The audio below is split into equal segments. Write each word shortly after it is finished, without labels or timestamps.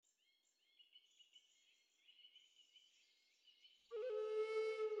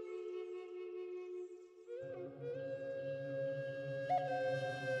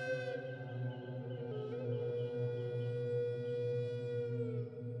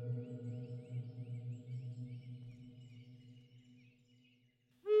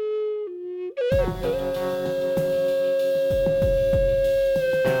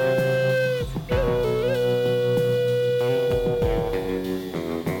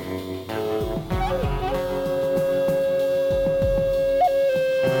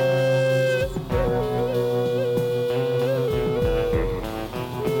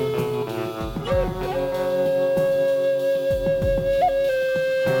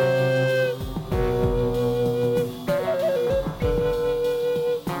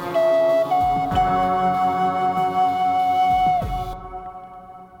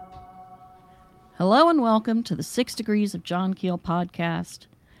welcome to the 6 Degrees of John Keel podcast.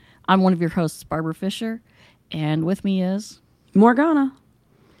 I'm one of your hosts, Barbara Fisher, and with me is Morgana.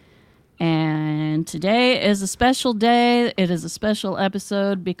 And today is a special day. It is a special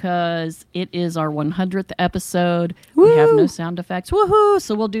episode because it is our 100th episode. Woo! We have no sound effects. Woohoo!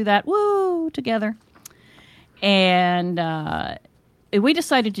 So we'll do that woo together. And we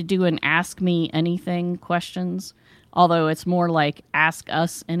decided to do an Ask Me Anything questions, although it's more like Ask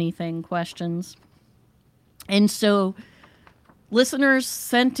Us Anything questions. And so listeners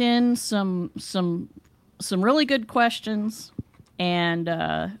sent in some really good questions, and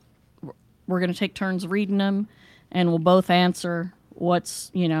we're going to take turns reading them, and we'll both answer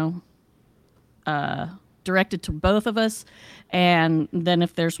what's, directed to both of us. And then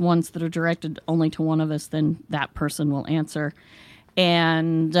if there's ones that are directed only to one of us, then that person will answer.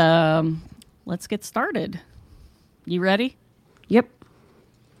 And let's get started. You ready? Yep.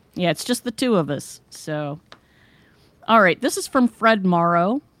 Yeah, it's just the two of us. So, all right, this is from Fred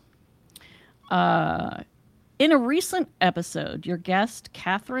Morrow. In a recent episode, your guest,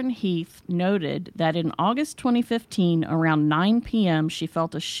 Catherine Heath, noted that in August 2015, around 9 p.m., she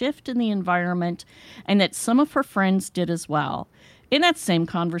felt a shift in the environment and that some of her friends did as well. In that same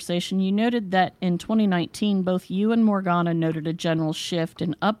conversation, you noted that in 2019, both you and Morgana noted a general shift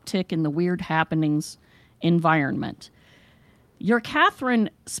and uptick in the weird happenings environment. Your Catherine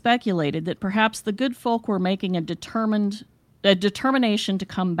speculated that perhaps the good folk were making a determination to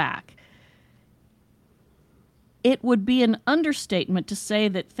come back. It would be an understatement to say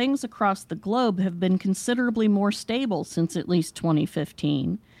that things across the globe have been considerably more stable since at least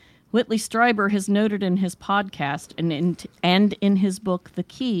 2015. Whitley Strieber has noted in his podcast and in his book The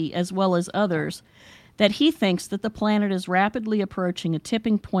Key, as well as others, that he thinks that the planet is rapidly approaching a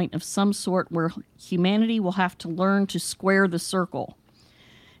tipping point of some sort where humanity will have to learn to square the circle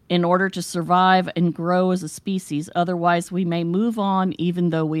in order to survive and grow as a species. Otherwise, we may move on even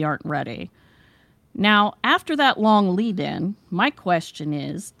though we aren't ready. Now, after that long lead-in, my question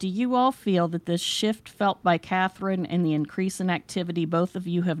is, do you all feel that this shift felt by Catherine and the increase in activity both of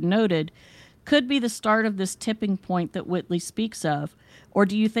you have noted could be the start of this tipping point that Whitley speaks of, or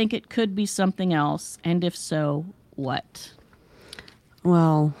do you think it could be something else, and if so, what?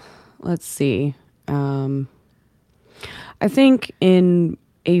 Well, let's see. I think in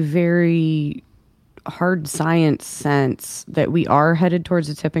a very hard science sense that we are headed towards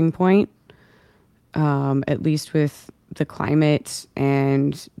a tipping point. At least with the climate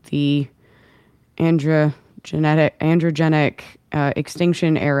and the androgenic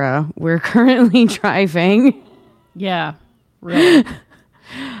extinction era we're currently driving. Yeah, really.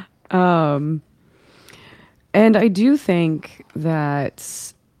 And I do think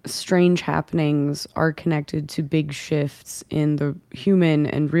that strange happenings are connected to big shifts in the human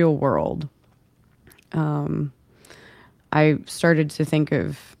and real world. I started to think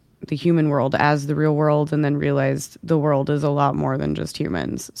of the human world as the real world, and then realized the world is a lot more than just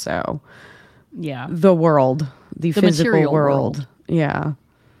humans. So yeah, the world, the physical world. Yeah.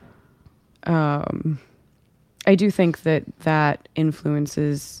 I do think that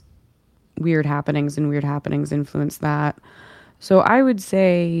influences weird happenings, and weird happenings influence that. So I would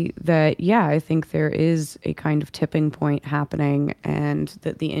say that, yeah, I think there is a kind of tipping point happening, and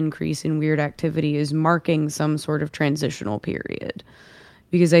that the increase in weird activity is marking some sort of transitional period.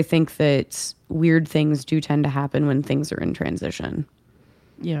 Because I think that weird things do tend to happen when things are in transition.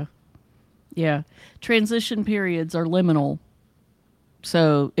 Yeah. Yeah. Transition periods are liminal.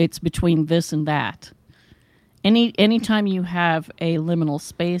 So it's between this and that. Anytime you have a liminal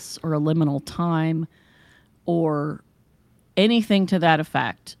space or a liminal time or anything to that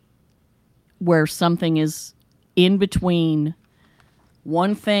effect, where something is in between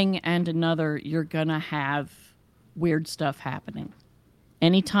one thing and another, you're going to have weird stuff happening.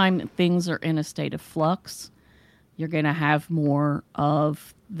 Anytime things are in a state of flux, you're going to have more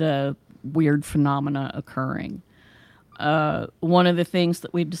of the weird phenomena occurring. One of the things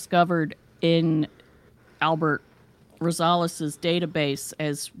that we've discovered in Albert Rosales' database,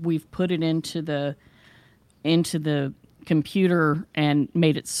 as we've put it into the computer and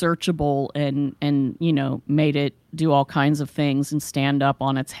made it searchable and made it do all kinds of things and stand up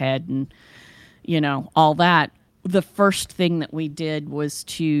on its head and all that. The first thing that we did was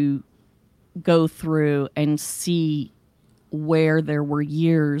to go through and see where there were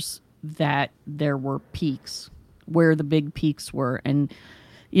years that there were peaks, where the big peaks were. And,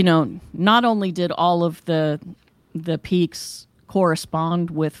 not only did all of the peaks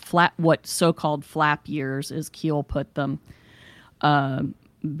correspond with what so-called flap years, as Keel put them,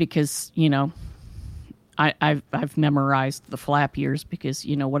 because, I've memorized the flap years because,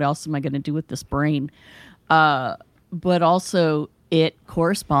 what else am I going to do with this brain? But also it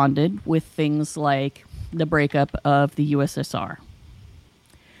corresponded with things like the breakup of the USSR,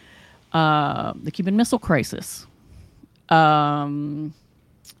 the Cuban Missile Crisis.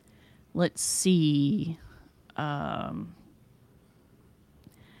 Let's see.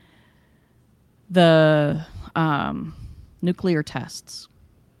 The nuclear tests,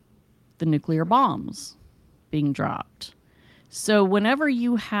 the nuclear bombs being dropped. So whenever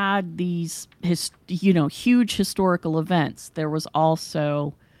you had these, huge historical events, there was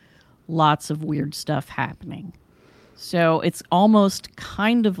also lots of weird stuff happening. So it's almost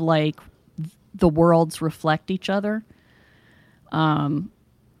kind of like the worlds reflect each other.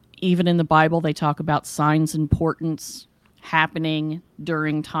 Even in the Bible, they talk about signs and portents happening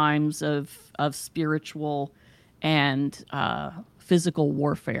during times of spiritual and physical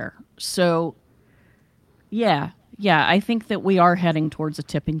warfare. So, yeah, I think that we are heading towards a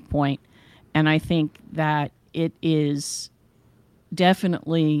tipping point, and I think that it is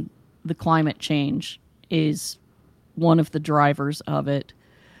definitely the climate change is one of the drivers of it,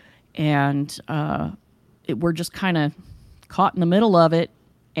 and we're just kind of caught in the middle of it,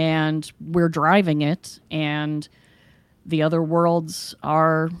 and we're driving it, and the other worlds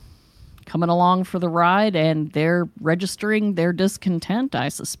are coming along for the ride, and they're registering their discontent, I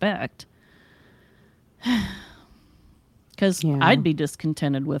suspect. Because I'd be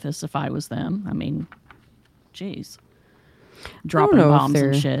discontented with us if I was them. I mean, geez. Dropping bombs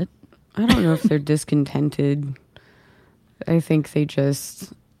and shit. I don't know if they're discontented. I think they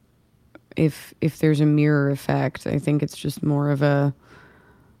just, if there's a mirror effect, I think it's just more of a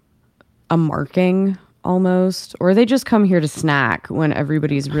marking almost. Or they just come here to snack when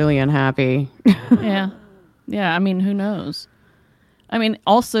everybody's really unhappy. Yeah. I mean, who knows? I mean,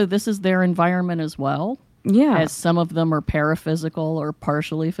 also, this is their environment as well. Yeah. As some of them are paraphysical or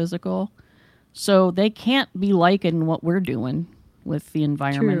partially physical. So they can't be liking what we're doing with the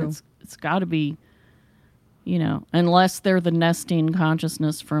environment. True. It's got to be, unless they're the nesting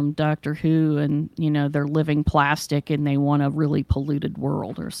consciousness from Doctor Who and, they're living plastic and they want a really polluted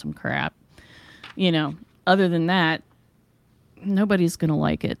world or some crap. Other than that, nobody's going to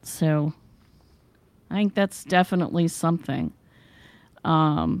like it. So I think that's definitely something.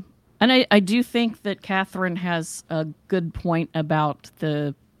 And I do think that Catherine has a good point about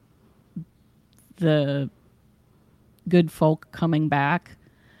the good folk coming back.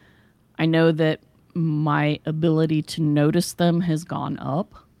 I know that my ability to notice them has gone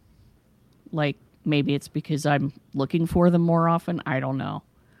up. Like, maybe it's because I'm looking for them more often. I don't know.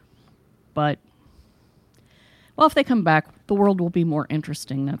 But, well, if they come back, the world will be more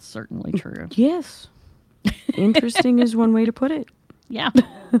interesting. That's certainly true. Yes. Interesting is one way to put it. Yeah.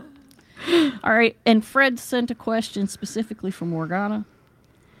 All right. And Fred sent a question specifically for Morgana.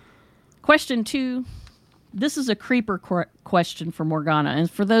 Question 2. This is a creeper question for Morgana. And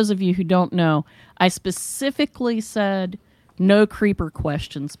for those of you who don't know, I specifically said no creeper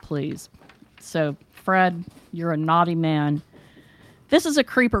questions, please. So, Fred, you're a naughty man. This is a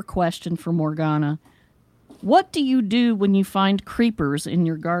creeper question for Morgana. What do you do when you find creepers in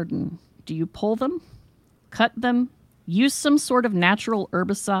your garden? Do you pull them? Cut them? Use some sort of natural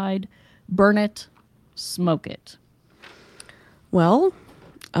herbicide? Burn it? Smoke it? Well,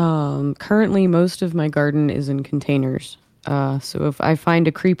 currently most of my garden is in containers. So if I find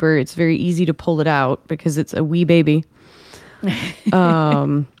a creeper, it's very easy to pull it out because it's a wee baby.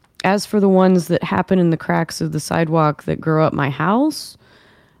 As for the ones that happen in the cracks of the sidewalk that grow up my house,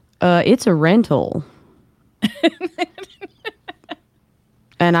 it's a rental.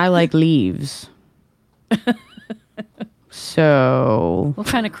 And I like leaves. So, what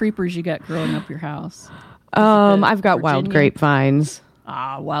kind of creepers you got growing up your house? I've got wild grapevines.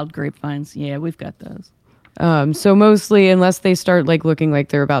 Wild grapevines. Yeah, we've got those. So mostly, unless they start looking like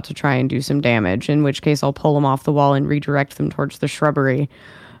they're about to try and do some damage, in which case I'll pull them off the wall and redirect them towards the shrubbery,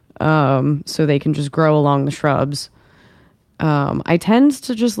 so they can just grow along the shrubs. I tend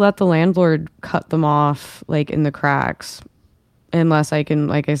to just let the landlord cut them off in the cracks, unless I can,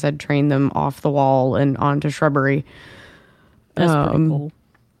 like I said, train them off the wall and onto shrubbery. That's pretty cool.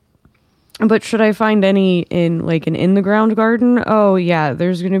 But should I find any in an in-the-ground garden? Oh, yeah,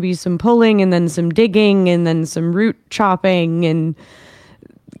 there's going to be some pulling and then some digging and then some root chopping, and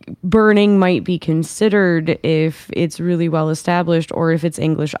burning might be considered if it's really well established, or if it's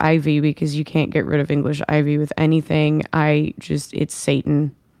English ivy, because you can't get rid of English ivy with anything. It's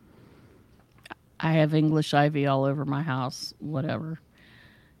Satan. I have English ivy all over my house, whatever.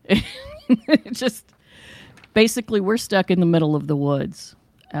 Basically, we're stuck in the middle of the woods.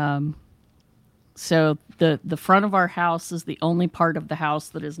 So the front of our house is the only part of the house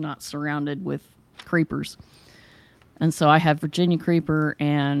that is not surrounded with creepers. And so I have Virginia creeper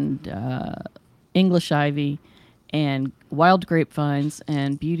and English ivy and wild grapevines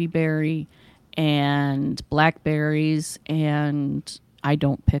and beautyberry and blackberries. And I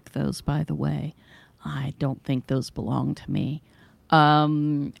don't pick those, by the way. I don't think those belong to me.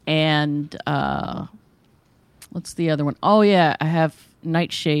 And what's the other one? Oh, yeah, I have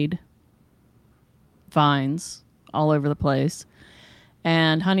nightshade vines all over the place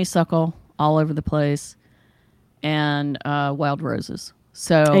and honeysuckle all over the place and wild roses.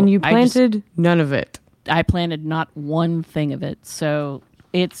 So And you planted none of it. I planted not one thing of it. So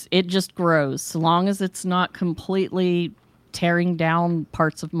it just grows. So long as it's not completely tearing down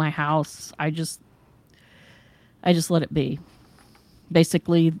parts of my house, I just let it be.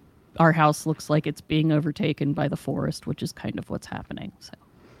 Basically, our house looks like it's being overtaken by the forest, which is kind of what's happening. So,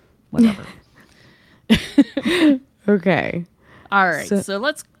 whatever. Okay. All right. So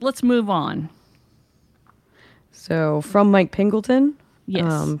let's move on. So from Mike Pingleton.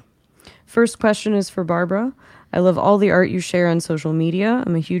 Yes. First question is for Barbara. I love all the art you share on social media.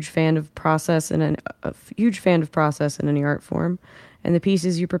 I'm a huge fan of process and a huge fan of process in any art form, and the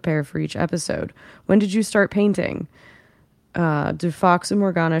pieces you prepare for each episode. When did you start painting? Do Fox and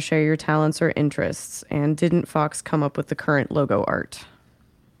Morgana share your talents or interests? And didn't Fox come up with the current logo art?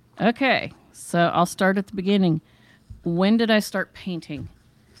 Okay. So I'll start at the beginning. When did I start painting?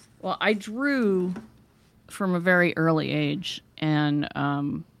 Well, I drew from a very early age, and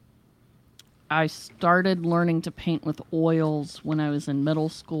I started learning to paint with oils when I was in middle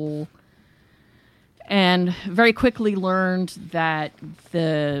school, and very quickly learned that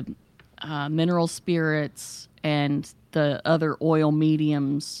the mineral spirits and the other oil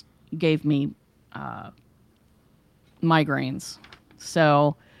mediums gave me migraines.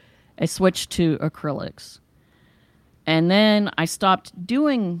 So I switched to acrylics. And then I stopped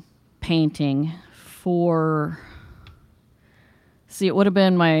doing painting for, it would have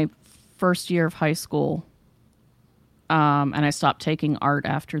been my first year of high school. And I stopped taking art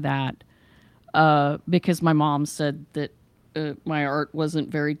after that because my mom said that my art wasn't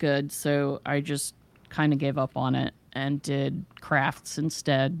very good. So I just kind of gave up on it and did crafts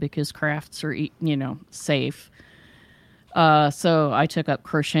instead because crafts are, safe. So I took up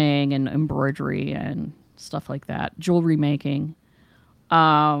crocheting and embroidery and stuff like that, jewelry making.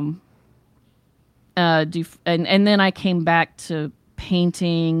 And then I came back to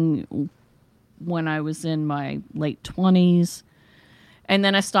painting when I was in my late 20s. And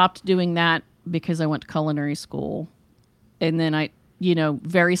then I stopped doing that because I went to culinary school. And then I,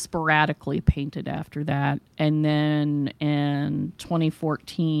 very sporadically painted after that. And then in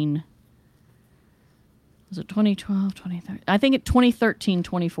 2014, was it 2012, 2013? I think 2013,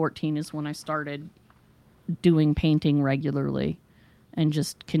 2014 is when I started doing painting regularly and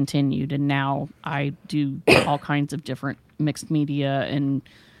just continued. And now I do all kinds of different mixed media and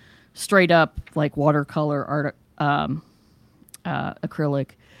straight up like watercolor art,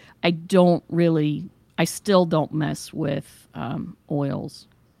 acrylic. I still don't mess with oils,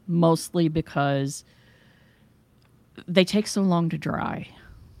 mostly because they take so long to dry.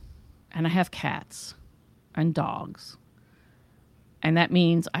 And I have cats and dogs. And that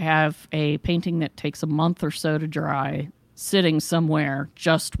means I have a painting that takes a month or so to dry, sitting somewhere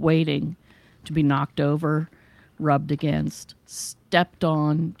just waiting to be knocked over, rubbed against, stepped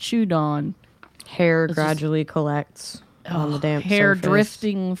on, chewed on. Hair gradually collects on the damp hair surface.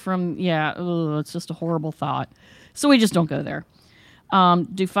 Drifting from, it's just a horrible thought. So we just don't go there.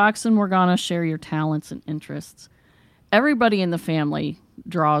 Do Fox and Morgana share your talents and interests? Everybody in the family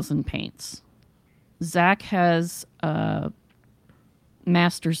draws and paints. Zach has a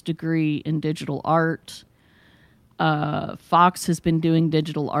master's degree in digital art. Fox has been doing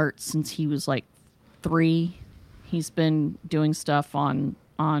digital art since he was like 3. He's been doing stuff on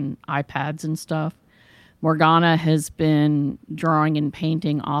iPads and stuff. Morgana has been drawing and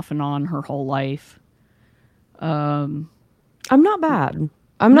painting off and on her whole life. I'm not bad.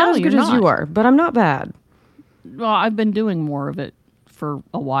 I'm not as good as you are, but I'm not bad. Well, I've been doing more of it for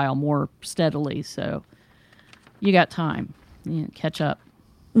a while, more steadily, so you got time. Catch up.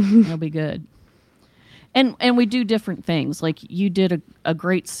 It'll be good. And we do different things. Like you did a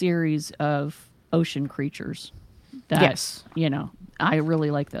great series of ocean creatures. Yes. I really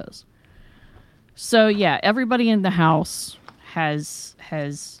like those. So yeah, everybody in the house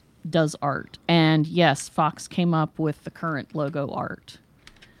does art. And yes, Fox came up with the current logo art.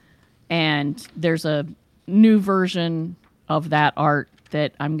 And there's a new version of that art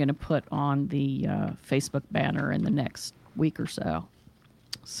that I'm going to put on the Facebook banner in the next week or so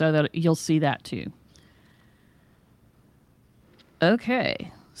that you'll see that too.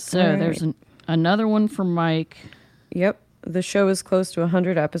 Okay. So right. Another one from Mike. Yep. The show is close to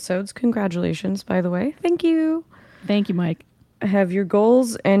 100 episodes. Congratulations, by the way. Thank you. Thank you, Mike. Have your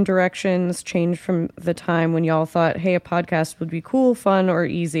goals and directions changed from the time when y'all thought, hey, a podcast would be cool, fun, or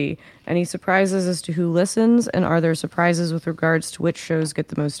easy? Any surprises as to who listens? And are there surprises with regards to which shows get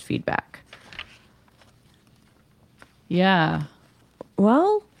the most feedback? Yeah.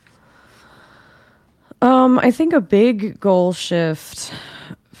 Well, I think a big goal shift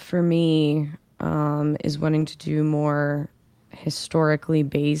for me is wanting to do more historically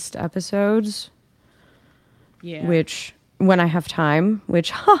based episodes. Yeah. Which, when I have time,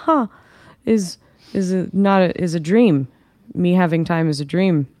 which is a dream. Me having time is a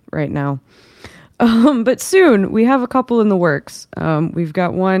dream right now. But soon we have a couple in the works. We've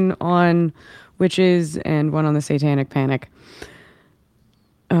got one on witches and one on the Satanic Panic.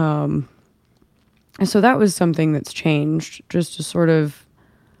 So that was something that's changed, just to sort of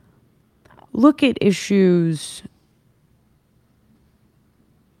look at issues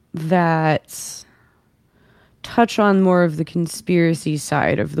that touch on more of the conspiracy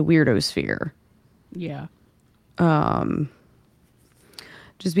side of the weirdo sphere. Yeah.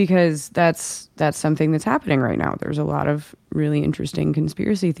 Just because that's something that's happening right now. There's a lot of really interesting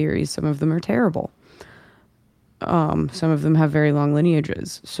conspiracy theories. Some of them are terrible. Some of them have very long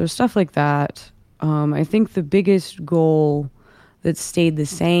lineages. So stuff like that. I think the biggest goal that stayed the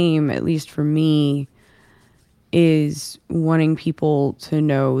same, at least for me, is wanting people to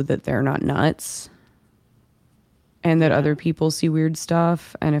know that they're not nuts and that other people see weird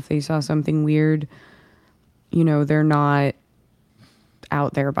stuff. And if they saw something weird, they're not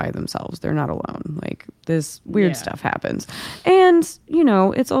out there by themselves. They're not alone. Like, this weird stuff happens. And,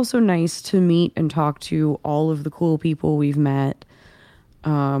 it's also nice to meet and talk to all of the cool people we've met,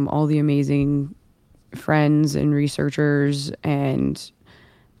 all the amazing friends and researchers and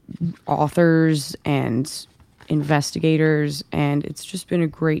authors and investigators, and it's just been a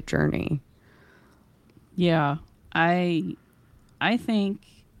great journey. Yeah. I think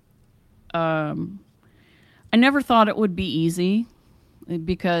I never thought it would be easy,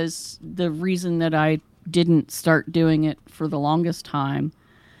 because the reason that I didn't start doing it for the longest time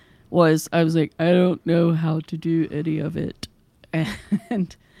was I was like, I don't know how to do any of it.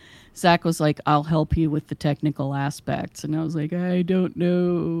 And Zach was like, I'll help you with the technical aspects. And I was like, I don't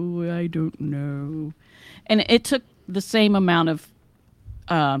know. And it took the same amount of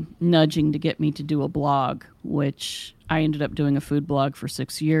nudging to get me to do a blog, which I ended up doing a food blog for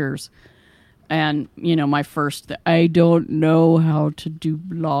 6 years. And, my first, I don't know how to do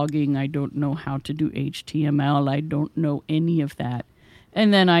blogging. I don't know how to do HTML. I don't know any of that.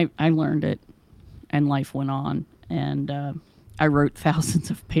 And then I learned it, and life went on. And I wrote thousands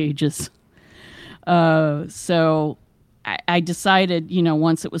of pages. So I decided,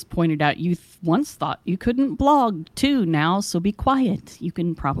 once it was pointed out, you once thought you couldn't blog too now, so be quiet. You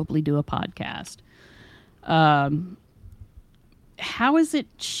can probably do a podcast. How has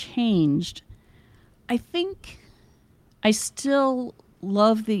it changed? I think I still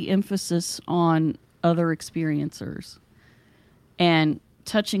love the emphasis on other experiencers and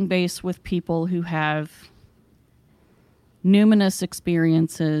touching base with people who have numinous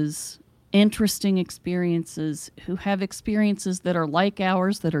experiences, interesting experiences, who have experiences that are like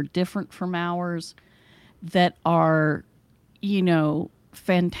ours, that are different from ours, that are,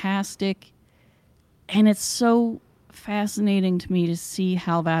 fantastic. And it's so fascinating to me to see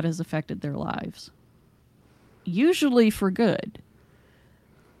how that has affected their lives. Usually for good.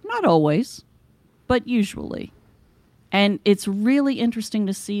 Not always, but usually. And it's really interesting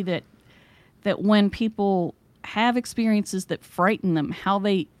to see that when people have experiences that frighten them, how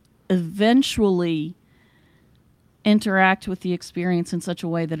they eventually interact with the experience in such a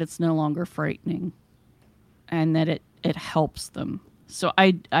way that it's no longer frightening and that it helps them. So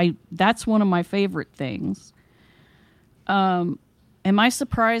I that's one of my favorite things. Am I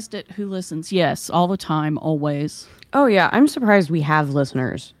surprised at who listens? Yes, all the time, always. Oh, yeah. I'm surprised we have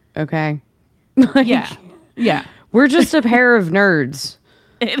listeners. Okay. Yeah. We're just a pair of nerds.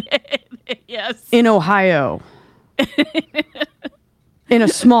 Yes. In Ohio. In a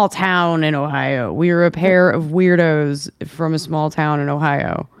small town in Ohio. We are a pair of weirdos from a small town in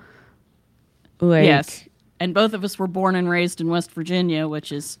Ohio. Yes. And both of us were born and raised in West Virginia,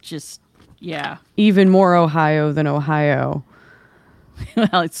 which is just, even more Ohio than Ohio.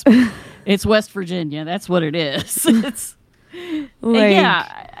 Well, it's West Virginia. That's what it is. It's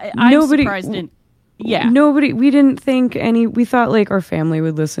I'm surprised. Nobody. We didn't think any. We thought our family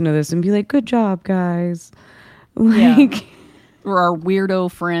would listen to this and be like, "Good job, guys." Or our weirdo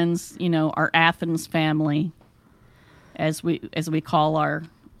friends. Our Athens family, as we call our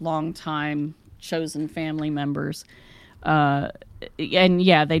longtime chosen family members. And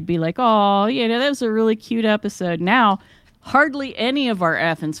yeah, they'd be like, oh, that was a really cute episode. Now, hardly any of our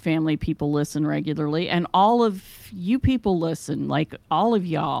Athens family people listen regularly, and all of you people listen, like all of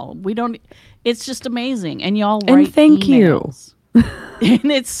y'all. It's just amazing. And y'all write and thank emails.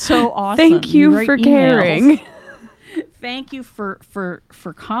 And it's so awesome. Thank you for caring. Thank you for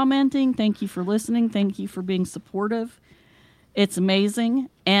commenting. Thank you for listening. Thank you for being supportive. It's amazing.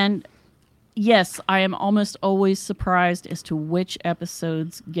 And yes, I am almost always surprised as to which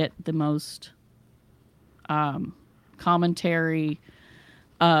episodes get the most commentary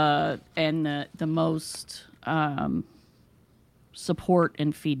and the most support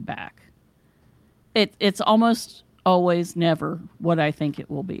and feedback. It's almost always never what I think it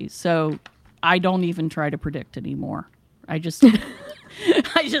will be. So I don't even try to predict anymore. I just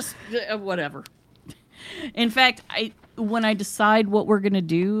whatever. In fact, when I decide what we're going to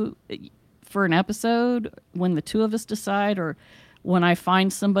do for an episode, when the two of us decide, or when I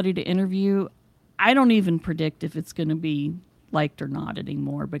find somebody to interview, I don't even predict if it's going to be liked or not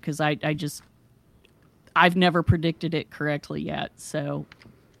anymore, because I've never predicted it correctly yet. So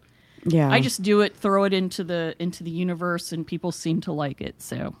yeah, I just do it, throw it into the universe, and people seem to like it.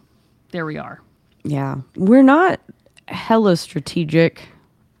 So there we are. Yeah, we're not hella strategic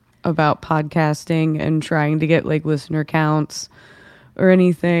about podcasting and trying to get like listener counts or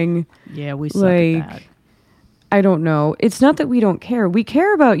anything. Yeah, we suck at that. I don't know. It's not that we don't care. We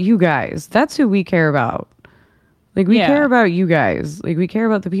care about you guys. That's who we care about. Like, we care about you guys. Like, we care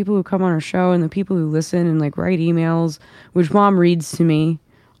about the people who come on our show and the people who listen and like write emails, which Mom reads to me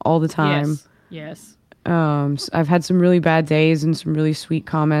all the time. Yes. I've had some really bad days and some really sweet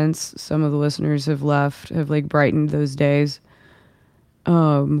comments. Some of the listeners have like brightened those days.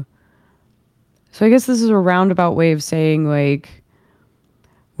 So I guess this is a roundabout way of saying, like,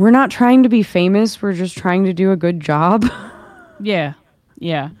 we're not trying to be famous. We're just trying to do a good job. Yeah.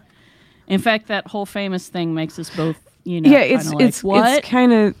 In fact, that whole famous thing makes us both, yeah, it's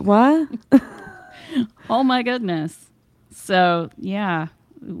kind of what? Oh my goodness. So yeah,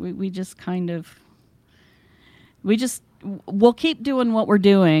 we just kind of, we'll keep doing what we're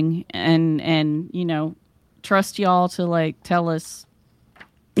doing, and trust y'all to like tell us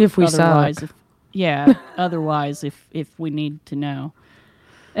if we otherwise. suck. Otherwise, if we need to know.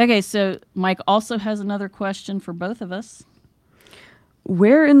 Okay, so Mike also has another question for both of us.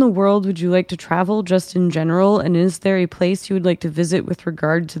 Where in the world would you like to travel just in general, and is there a place you would like to visit with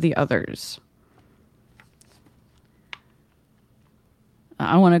regard to the others?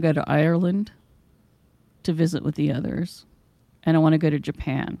 I want to go to Ireland to visit with the others, and I want to go to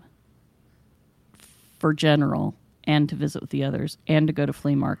Japan for general and to visit with the others, and to go to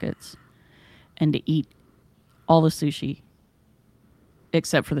flea markets and to eat all the sushi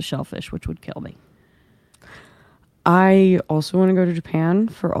except for the shellfish, which would kill me. I also want to go to Japan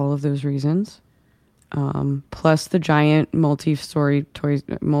for all of those reasons. Plus the giant multi-story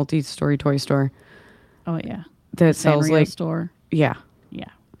toy store. Oh yeah. That sells Sanrio like store. Yeah. Yeah.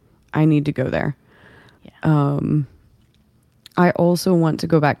 I need to go there. Yeah. I also want to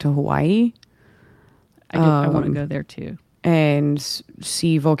go back to Hawaii. I want to go there too. And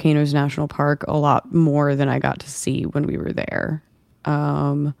see Volcanoes National Park a lot more than I got to see when we were there.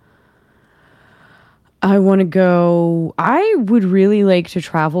 I want to go. I would really like to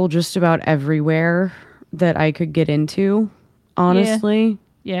travel just about everywhere that I could get into, honestly.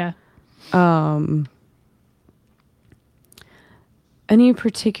 Yeah. Any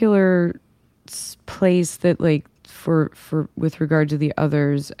particular place that, like, for with regard to the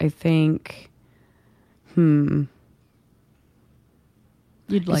others, I think, You'd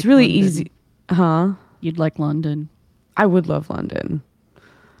like it's really London. easy. Huh? You'd like London. I would love London.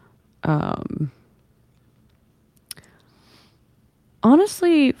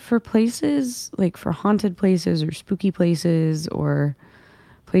 Honestly, for places, like for haunted places or spooky places or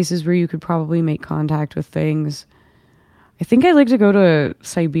places where you could probably make contact with things, I think I'd like to go to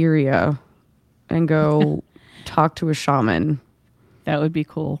Siberia and go talk to a shaman. That would be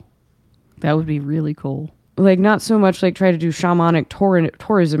cool. That would be really cool. Like, not so much like try to do shamanic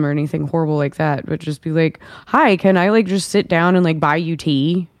tourism or anything horrible like that, but just be like, hi, can I like just sit down and like buy you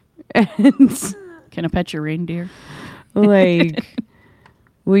tea? And Can I pet your reindeer? like,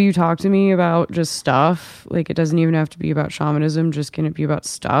 will you talk to me about just stuff? Like, it doesn't even have to be about shamanism. Just can it be about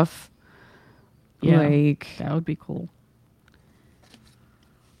stuff? Yeah, Like, that would be cool.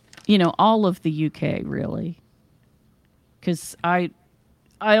 All of the UK, really. Because I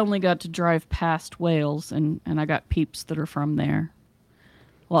only got to drive past Wales, and I got peeps that are from there.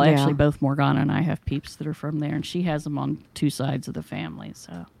 Well, Yeah. actually, both Morgana and I have peeps that are from there, and she has them on two sides of the family.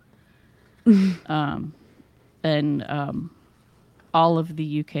 So, all of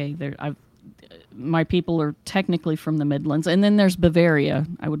the UK, my people are technically from the Midlands, and then there's Bavaria.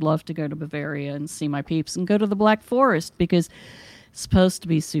 I would love to go to Bavaria and see my peeps, and go to the Black Forest because it's supposed to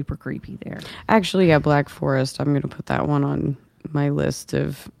be super creepy there. Actually, yeah, Black Forest. I'm going to put that one on my list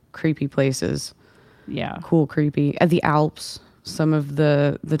of creepy places. Yeah, Cool, creepy. At the Alps, some of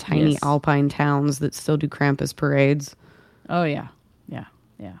the tiny Yes. alpine towns that still do Krampus parades. Oh yeah, yeah,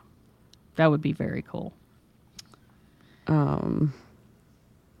 yeah. That would be very cool. But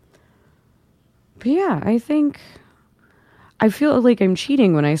yeah, I feel like I'm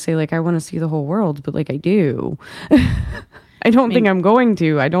cheating when I say like I want to see the whole world, but like I do. I don't think I'm going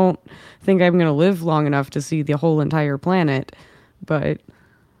to. I don't think I'm going to live long enough to see the whole entire planet. But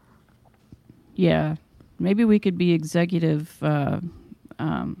Yeah, maybe we could be executive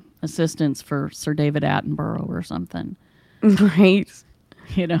assistants for Sir David Attenborough or something. right.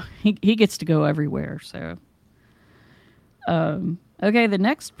 You know, he gets to go everywhere. So, okay, the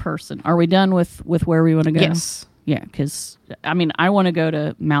next person. Are we done with where we want to go? Yes. Yeah, because I mean, I want to go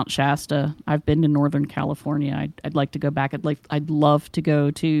to Mount Shasta. I've been to Northern California. I'd like to go back. I'd love to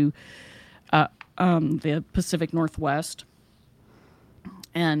go to the Pacific Northwest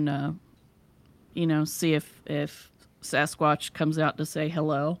and see if Sasquatch comes out to say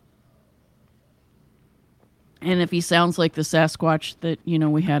hello. And if he sounds like the Sasquatch that,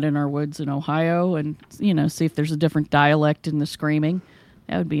 we had in our woods in Ohio, and, see if there's a different dialect in the screaming,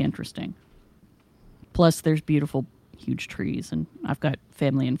 that would be interesting. Plus, there's beautiful, huge trees, and I've got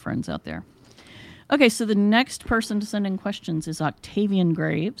family and friends out there. Okay, so the next person to send in questions is Octavian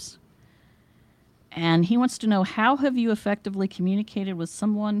Graves. And he wants to know, how have you effectively communicated with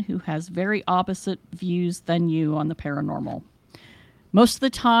someone who has very opposite views than you on the paranormal? Most of the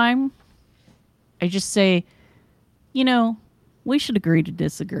time, I just say, we should agree to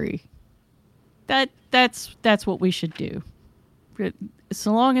disagree. That's what we should do.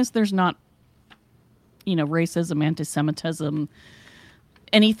 So long as there's not, racism, anti-Semitism,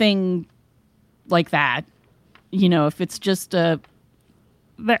 anything like that. If it's just the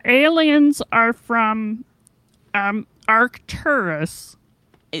aliens are from Arcturus,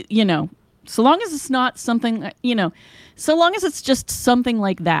 so long as it's not something, so long as it's just something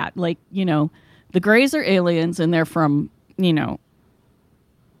like that, like, the Greys are aliens and they're from,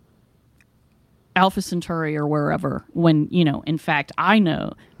 Alpha Centauri or wherever, when, in fact, I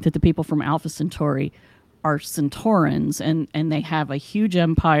know that the people from Alpha Centauri are Centaurans and they have a huge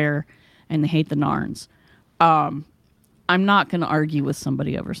empire and they hate the Narns. I'm not going to argue with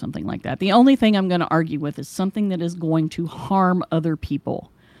somebody over something like that. The only thing I'm going to argue with is something that is going to harm other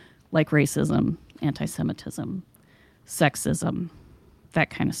people, like racism, anti-Semitism, sexism, that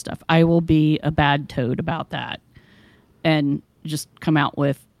kind of stuff. I will be a bad toad about that and just come out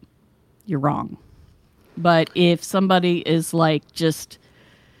with, you're wrong. But if somebody is like, just,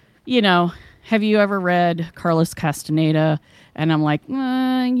 have you ever read Carlos Castaneda? And I'm like,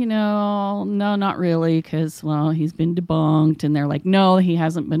 no, not really, because, well, he's been debunked. And they're like, no, he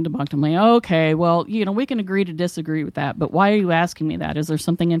hasn't been debunked. I'm like, okay, well, we can agree to disagree with that. But why are you asking me that? Is there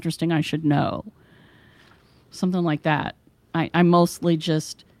something interesting I should know? Something like that. I mostly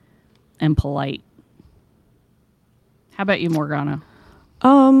just am polite. How about you, Morgana?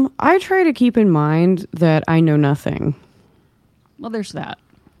 I try to keep in mind that I know nothing. Well, there's that.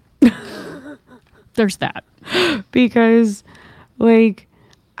 There's that. Because, like,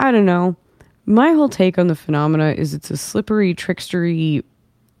 I don't know. My whole take on the phenomena is it's a slippery, trickstery,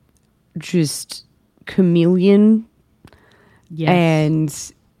 just chameleon. Yes.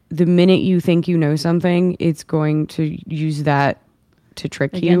 And the minute you think you know something, it's going to use that to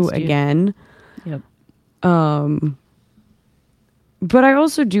trick you Against you. again. Yep. But I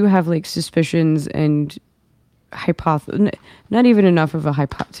also do have like suspicions and not even enough of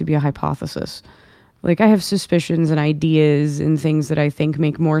to be a hypothesis. Like I have suspicions and ideas and things that I think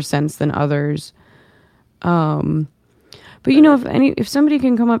make more sense than others. But if somebody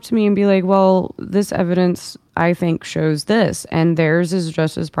can come up to me and be like, well, this evidence I think shows this and theirs is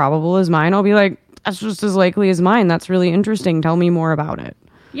just as probable as mine, I'll be like, that's just as likely as mine. That's really interesting. Tell me more about it.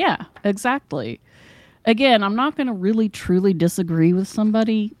 Yeah, exactly. Again, I'm not going to really truly disagree with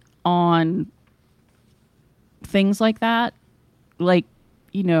somebody on things like that. Like,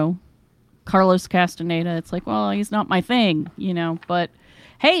 Carlos Castaneda, it's like, well, he's not my thing, but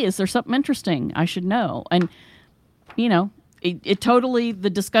hey, is there something interesting I should know? And, it totally, the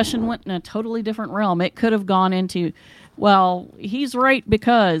discussion went in a totally different realm. It could have gone into, well, he's right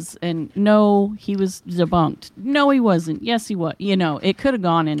because, and no, he was debunked. No, he wasn't. Yes, he was. It could have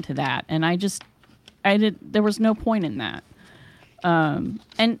gone into that. And there was no point in that. And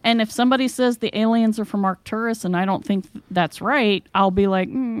if somebody says the aliens are from Arcturus and I don't think that's right, I'll be like,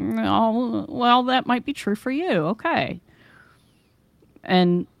 well, that might be true for you. Okay.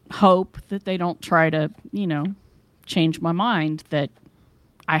 And hope that they don't try to, change my mind that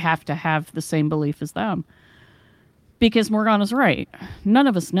I have to have the same belief as them. Because Morgana's right. None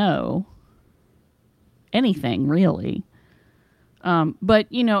of us know anything, really. But,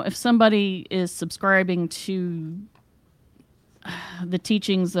 if somebody is subscribing to the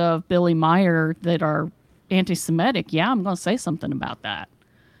teachings of Billy Meyer that are anti-Semitic, yeah, I'm going to say something about that.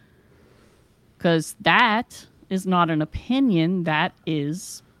 Because that is not an opinion, that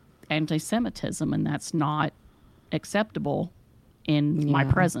is anti-Semitism, and that's not acceptable in my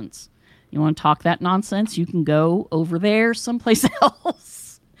presence. You want to talk that nonsense, you can go over there someplace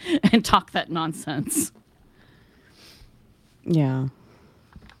else and talk that nonsense. Yeah.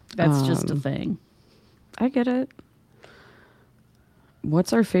 That's just a thing. I get it.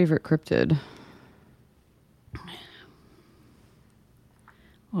 What's our favorite cryptid?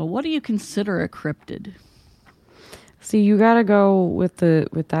 Well, what do you consider a cryptid? See, you gotta go with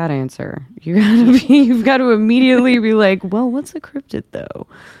that answer. You've got to immediately be like, well, what's a cryptid though?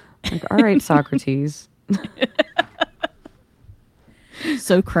 Like, all right, Socrates.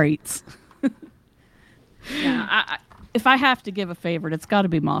 Socrates. Yeah, if I have to give a favorite, it's got to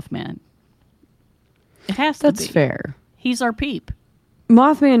be Mothman. It has to be. That's fair. He's our peep.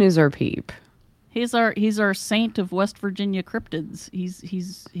 Mothman is our peep. He's our saint of West Virginia cryptids.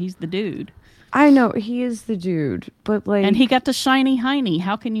 He's the dude. I know he is the dude, but like, and he got the shiny hiney.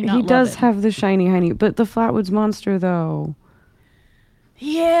 How can you not? He love does it? have the shiny hiney, but the Flatwoods Monster though.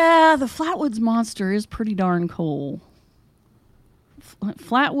 Yeah, the Flatwoods Monster is pretty darn cool.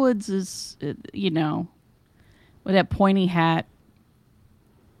 Flatwoods is, with that pointy hat,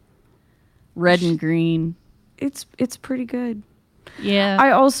 red and green. It's pretty good. Yeah.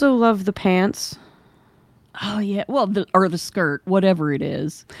 I also love the pants. Oh yeah, well, the skirt, whatever it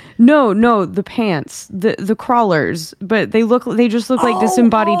is. No, the pants, the crawlers, but they just look like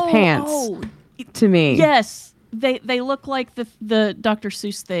disembodied pants to me. Yes, they look like the Dr.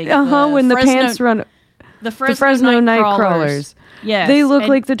 Seuss thing. When the pants run, the Fresno night crawlers. Yes, they look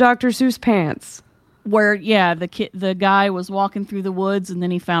like the Dr. Seuss pants. Where the guy was walking through the woods and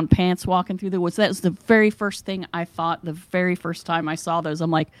then he found pants walking through the woods. That was the very first thing I thought. The very first time I saw those,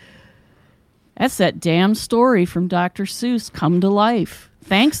 I'm like, that's that damn story from Dr. Seuss come to life.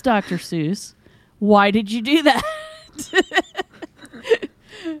 Thanks, Dr. Seuss. Why did you do that?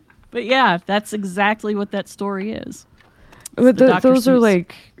 But yeah, that's exactly what that story is. But those are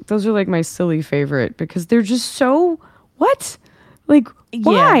like my silly favorite because they're just so what? Like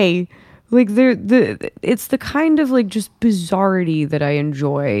why? Yeah. Like it's the kind of like just bizarrity that I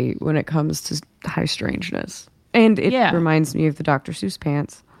enjoy when it comes to high strangeness. And it reminds me of the Dr. Seuss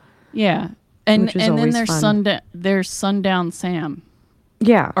pants. Yeah. And then there's Sundown Sam.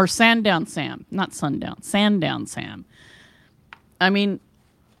 Yeah. Or Sandown Sam. Not Sundown. Sandown Sam. I mean,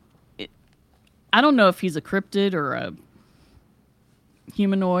 I don't know if he's a cryptid or a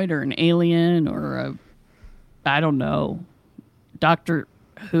humanoid or an alien or I don't know, Doctor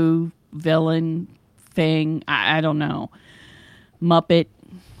Who villain thing. I don't know. Muppet.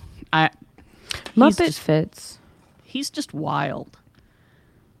 Muppet fits. He's just wild.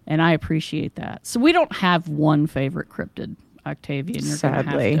 And I appreciate that. So we don't have one favorite cryptid, Octavian.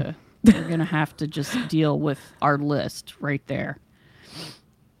 Sadly. You're going to have to just deal with our list right there.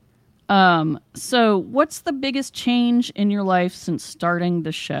 So what's the biggest change in your life since starting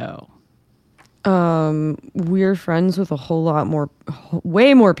the show? We're friends with a whole lot more,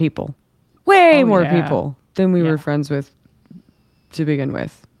 way more people. Way more people than we were friends with to begin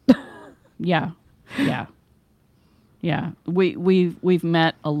with. Yeah. We've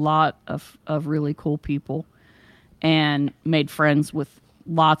met a lot of really cool people and made friends with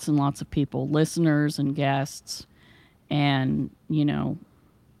lots and lots of people, listeners and guests. And,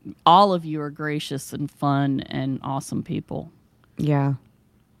 all of you are gracious and fun and awesome people. Yeah.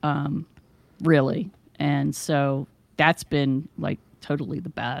 Really. And so that's been like totally the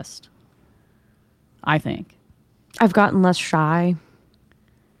best, I think. I've gotten less shy.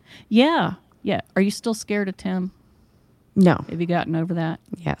 Yeah. Are you still scared of Tim? No. Have you gotten over that?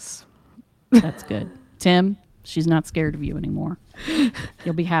 Yes. That's good. Tim, she's not scared of you anymore.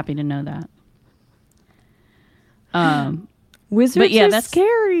 You'll be happy to know that. Wizards are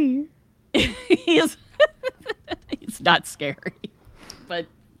scary. He's It's not scary, but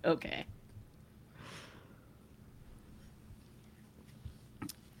okay.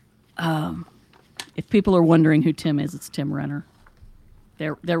 If people are wondering who Tim is, it's Tim Renner.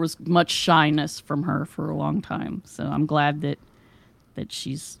 There was much shyness from her for a long time, so I'm glad that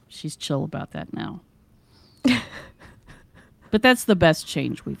she's chill about that now. But that's the best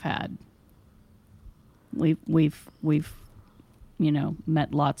change we've had. We've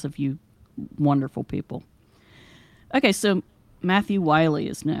met lots of you wonderful people. Okay, so Matthew Wiley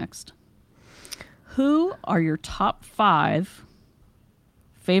is next. Who are your top 5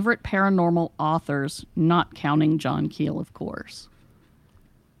 favorite paranormal authors, not counting John Keel, of course?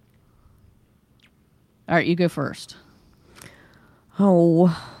 All right, you go first.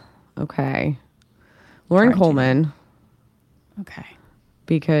 Oh, okay. Lauren Coleman. Okay.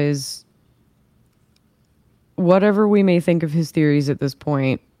 Because whatever we may think of his theories at this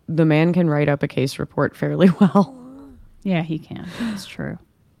point, the man can write up a case report fairly well. Yeah, he can. That's true.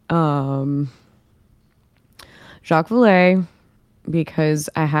 Jacques Vallée, because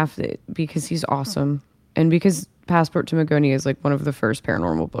because he's awesome. And because Passport to Magoni is like one of the first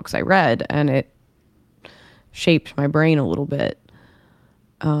paranormal books I read, and it shaped my brain a little bit.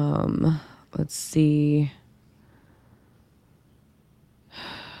 Let's see.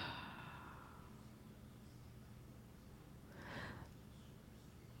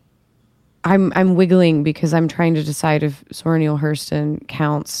 I'm wiggling because I'm trying to decide if Zora Neale Hurston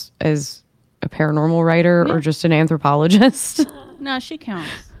counts as a paranormal writer or just an anthropologist. No, she counts.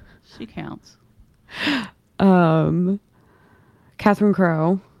 She counts. Catherine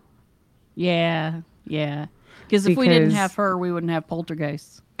Crowe. Yeah. Because if we didn't have her, we wouldn't have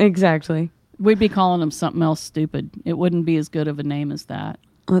Poltergeists. Exactly. We'd be calling them something else stupid. It wouldn't be as good of a name as that.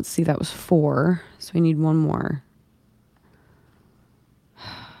 Let's see, that was 4. So we need one more.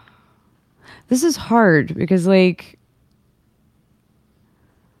 This is hard because, like,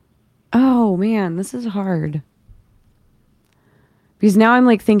 oh man, this is hard. Because now I'm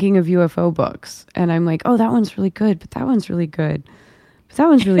like thinking of UFO books and I'm like, oh, that one's really good, but that one's really good. But that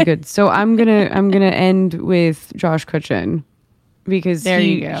one's really good. So I'm gonna end with Josh Cutchin because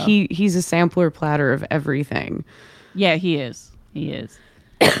he's a sampler platter of everything. Yeah, he is. He is.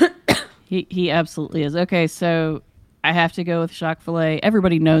 he absolutely is. Okay, so I have to go with Jacques Vallée.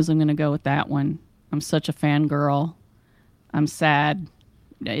 Everybody knows I'm going to go with that one. I'm such a fangirl. I'm sad.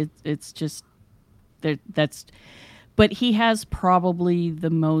 It's just that's. But he has probably the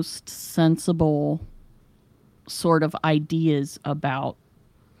most sensible sort of ideas about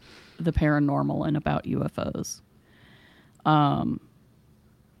the paranormal and about UFOs.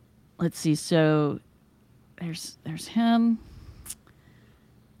 Let's see. So there's him,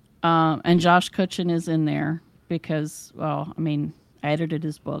 and Josh Cutchin is in there. Because, well, I mean, I edited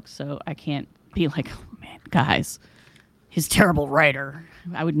his book, so I can't be like, oh, man, guys, he's a terrible writer.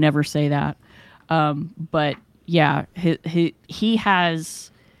 I would never say that. But, yeah, he has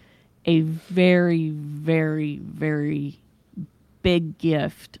a very, very, very big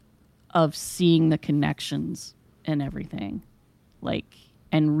gift of seeing the connections and everything. Like,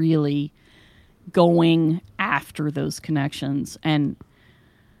 and really going after those connections. And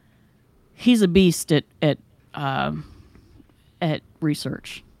he's a beast at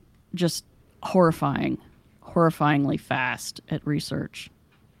research, just horrifyingly fast at research.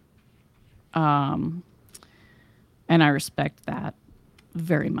 And I respect that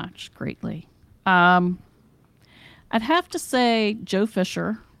very much, greatly. I'd have to say Joe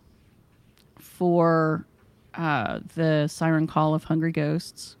Fisher for the Siren Call of Hungry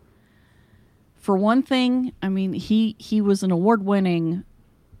Ghosts. For one thing, I mean, he was an award-winning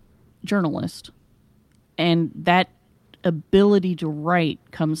journalist. And that ability to write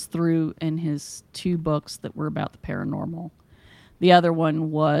comes through in his 2 books that were about the paranormal. The other one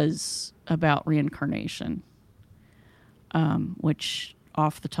was about reincarnation, which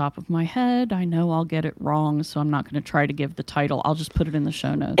off the top of my head, I know I'll get it wrong, so I'm not going to try to give the title. I'll just put it in the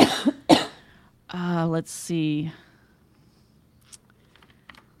show notes. Let's see.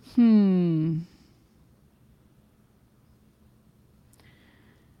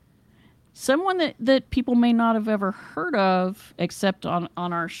 Someone that people may not have ever heard of, except on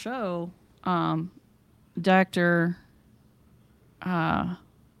our show, Dr.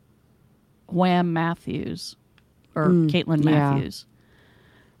 Wham Matthews, or Caitlin Matthews.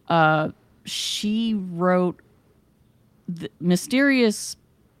 She wrote Mysterious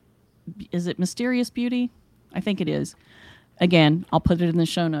Beauty? I think it is. Again, I'll put it in the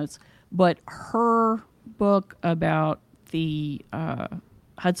show notes. But her book about the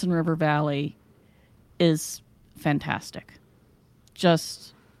Hudson River Valley is fantastic.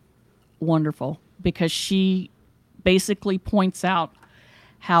 Just wonderful. Because she basically points out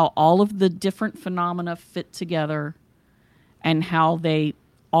how all of the different phenomena fit together and how they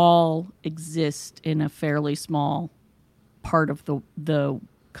all exist in a fairly small part of the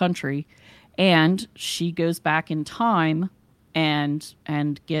country. And she goes back in time and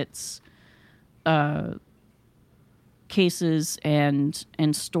gets cases and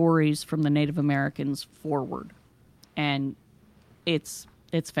stories from the Native Americans forward. And it's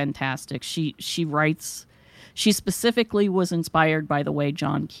fantastic. She writes. She specifically was inspired by the way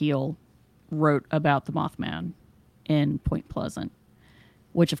John Keel wrote about the Mothman in Point Pleasant,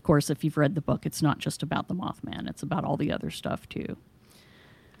 which, of course, if you've read the book, it's not just about the Mothman. It's about all the other stuff, too.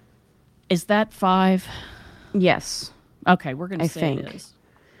 Is that 5? Yes. Okay, we're going to say think. it is.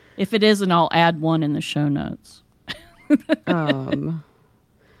 If it isn't, I'll add 1 in the show notes.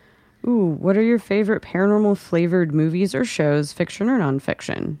 What are your favorite paranormal flavored movies or shows, fiction or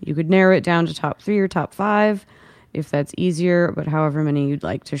nonfiction? You could narrow it down to top 3 or top 5 if that's easier, but however many you'd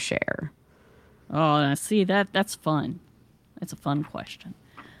like to share. Oh, and I see that's fun. That's a fun question.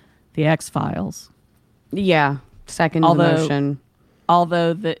 The X-Files. Yeah, second motion.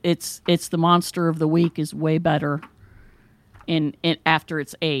 Although it's the monster of the week is way better in after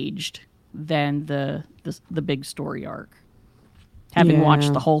it's aged than the big story arc. Having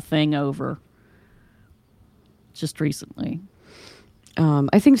watched the whole thing over just recently.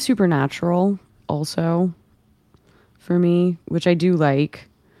 I think Supernatural also for me, which I do like.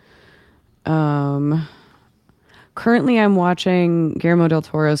 Currently I'm watching Guillermo del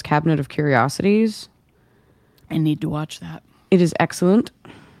Toro's Cabinet of Curiosities. I need to watch that. It is excellent.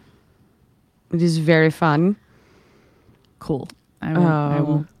 It is very fun. Cool. I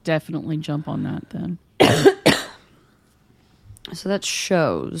will definitely jump on that then. So that's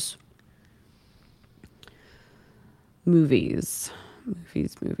shows. Movies.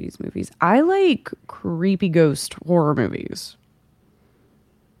 I like creepy ghost horror movies.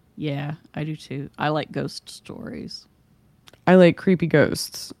 Yeah, I do too. I like ghost stories. I like creepy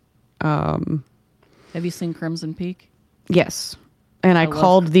ghosts. Have you seen Crimson Peak? Yes. And I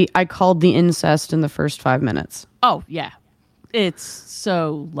called the incest in the first 5 minutes. Oh, yeah. It's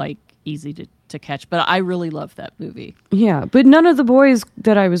so easy to catch, but I really love that movie. Yeah, but none of the boys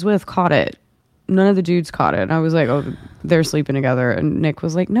that I was with caught it. None of the dudes caught it. And I was like, "Oh, they're sleeping together." And Nick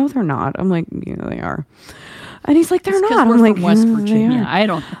was like, "No, they're not." I'm like, "They are." And he's like, "They're not." We're I'm like, from West "Yeah, they Virginia. are." I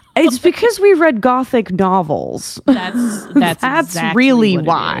don't. It's because we read Gothic novels. That's exactly really what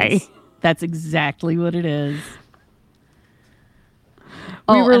why. It is. That's exactly what it is.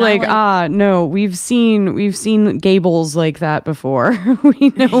 We were like, no, we've seen gables like that before.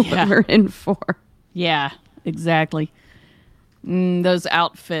 We know what we're in for. Yeah, exactly. Those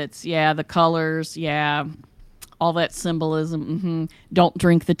outfits, yeah, the colors, yeah, all that symbolism. Mm-hmm. Don't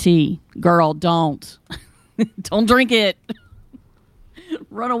drink the tea, girl. Don't, don't drink it.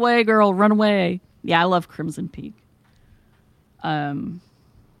 Run away, girl. Run away. Yeah, I love Crimson Peak. The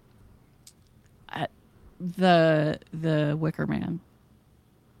Wicker Man.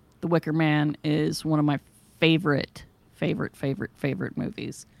 The Wicker Man is one of my favorite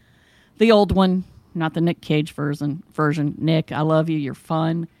movies. The old one, not the Nick Cage version. Nick, I love you. You're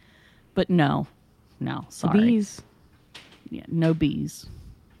fun. But no, sorry. The bees. Yeah, no bees.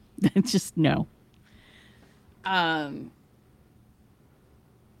 Just no.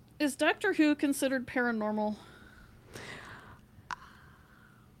 Is Doctor Who considered paranormal?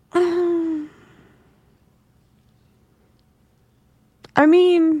 I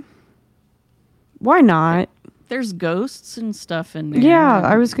mean, why not? There's ghosts and stuff in there. Yeah,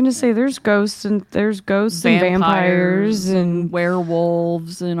 I was gonna say there's ghosts and vampires and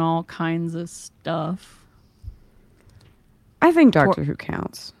werewolves and all kinds of stuff. I think Doctor Who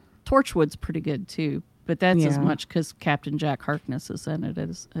counts. Torchwood's pretty good too, but that's as Yeah. much because Captain Jack Harkness is in it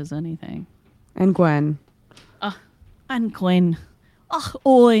as anything. And Gwen. And Gwen.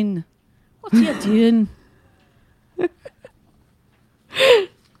 Owen, what are you doing?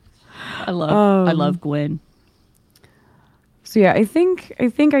 I love Gwen. So yeah, I think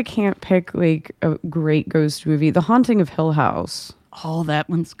I can't pick like a great ghost movie. The Haunting of Hill House. Oh, that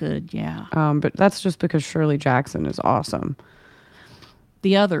one's good. Yeah. But that's just because Shirley Jackson is awesome.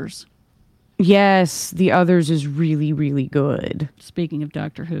 The Others. Yes, The Others is really, really good. Speaking of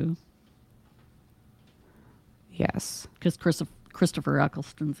Doctor Who. Yes. Because Christopher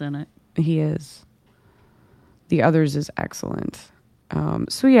Eccleston's in it. He is. The Others is excellent.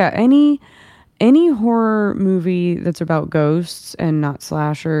 So yeah, any horror movie that's about ghosts and not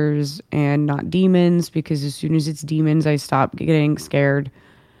slashers and not demons, because as soon as it's demons, I stop getting scared.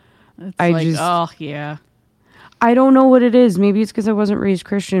 Yeah. I don't know what it is. Maybe it's because I wasn't raised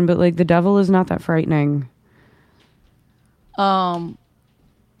Christian, but like the devil is not that frightening.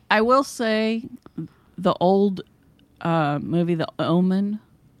 I will say the old movie, The Omen.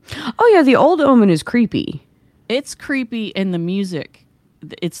 Oh yeah, the old Omen is creepy. It's creepy, and the music.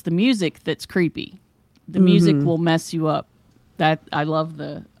 It's the music that's creepy. The music will mess you up. That I love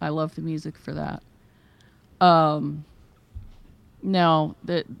the music for that. No,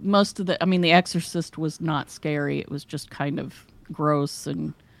 most of the. I mean, The Exorcist was not scary. It was just kind of gross.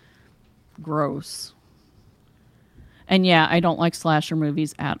 And yeah, I don't like slasher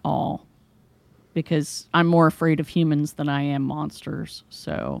movies at all because I'm more afraid of humans than I am monsters.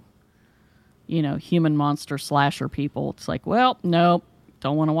 So, human monster slasher people. It's like, well, nope,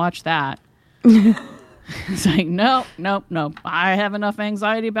 don't want to watch that. It's like, nope. I have enough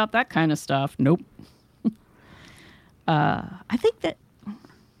anxiety about that kind of stuff. Nope. I think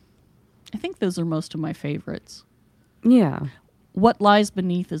those are most of my favorites. Yeah. What Lies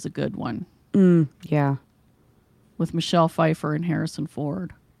Beneath is a good one. Yeah. With Michelle Pfeiffer and Harrison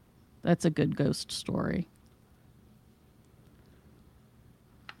Ford. That's a good ghost story.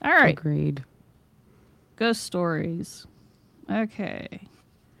 All right. Agreed. Ghost stories. Okay.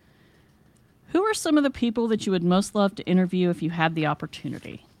 Who are some of the people that you would most love to interview if you had the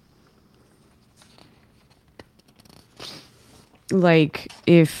opportunity? Like,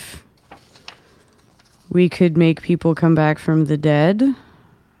 if we could make people come back from the dead.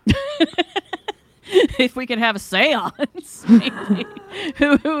 If we could have a seance, maybe.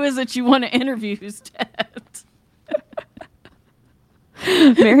 Who is it you want to interview who's dead?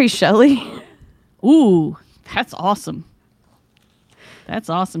 Mary Shelley. Ooh, that's awesome. That's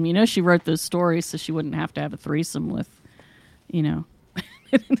awesome. She wrote those stories so she wouldn't have to have a threesome with,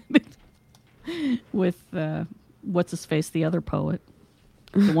 with what's his face, the other poet,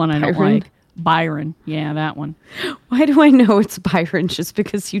 the one I don't like, Byron. Yeah, that one. Why do I know it's Byron just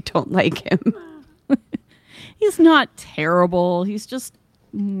because you don't like him? He's not terrible. He's just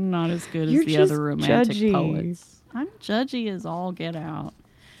not as good as the other romantic poets. I'm judgy as all get out.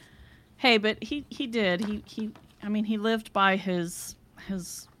 Hey, but he did. He lived by his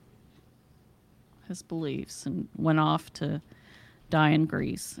beliefs and went off to die in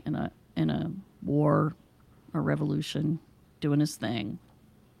Greece in a war, a revolution, doing his thing,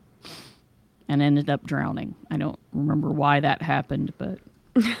 and ended up drowning. I don't remember why that happened, but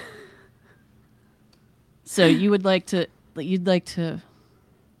so you'd like to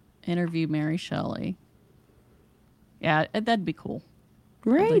interview Mary Shelley. Yeah, that'd be cool.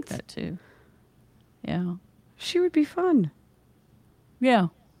 Right. I'd like that too. Yeah. She would be fun. Yeah.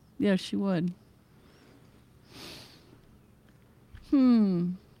 Yeah, she would.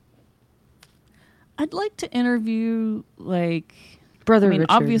 I'd like to interview, Brother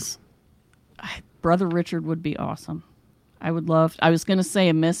Richard. Brother Richard would be awesome. I was going to say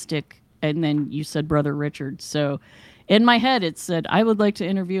a mystic, and then you said Brother Richard. So in my head, it said, I would like to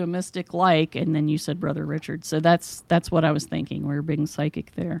interview a mystic and then you said Brother Richard. So that's what I was thinking. We were being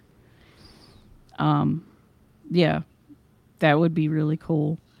psychic there. Yeah, that would be really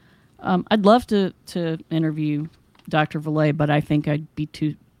cool. I'd love to interview Dr. Valet, but I think I'd be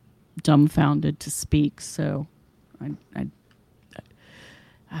too dumbfounded to speak. So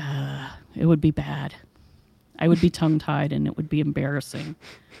it would be bad. I would be tongue-tied and it would be embarrassing.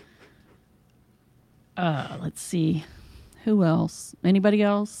 Let's see. Who else? Anybody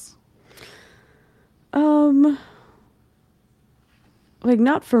else? Not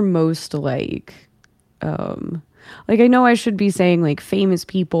for most, I know I should be saying, famous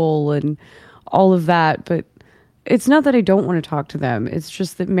people and all of that, but it's not that I don't want to talk to them. It's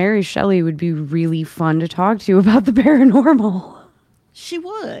just that Mary Shelley would be really fun to talk to about the paranormal. She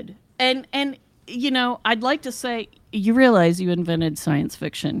would. And I'd like to say, you realize you invented science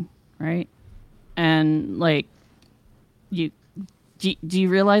fiction, right? And do you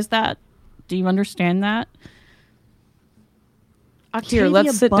realize that? Do you understand that? Here,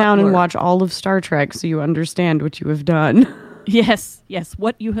 let's sit down and watch all of Star Trek so you understand what you have done. Yes,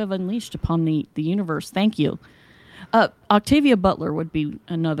 what you have unleashed upon the universe. Thank you. Octavia Butler would be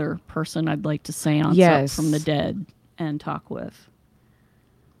another person I'd like to seance up from the dead and talk with.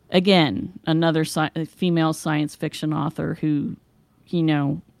 Again, another female science fiction author who,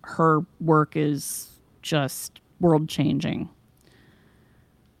 her work is just world-changing.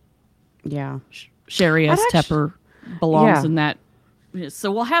 Yeah. Sherry S. Tepper belongs in that.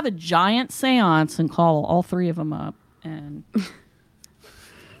 So we'll have a giant seance and call all three of them up. And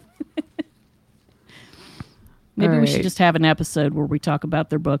maybe we should just have an episode where we talk about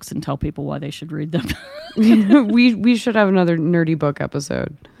their books and tell people why they should read them. we should have another nerdy book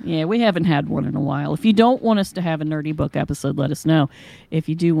episode. Yeah, we haven't had one in a while. If you don't want us to have a nerdy book episode, let us know. If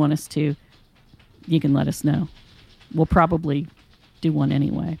you do want us to, you can let us know. We'll probably do one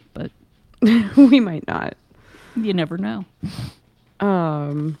anyway, but We might not. you never know.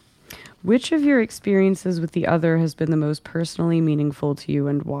 Which of your experiences with the other has been the most personally meaningful to you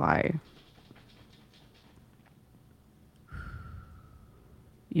and why?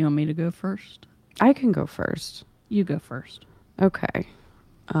 You want me to go first? I can go first. You go first. Okay.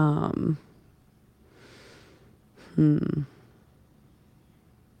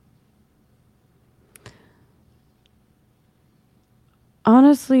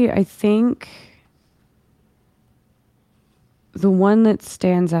 Honestly, I think the one that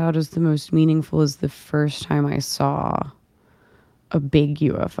stands out as the most meaningful is the first time I saw a big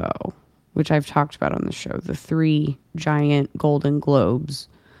UFO, which I've talked about on the show. The 3 giant golden globes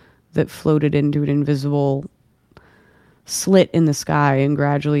that floated into an invisible slit in the sky and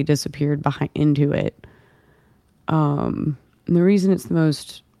gradually disappeared into it. And the reason it's the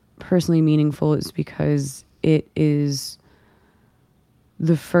most personally meaningful is because it is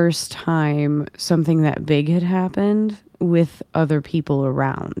the first time something that big had happened with other people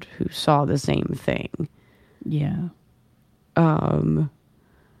around who saw the same thing. Yeah. And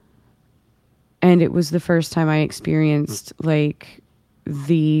it was the first time I experienced like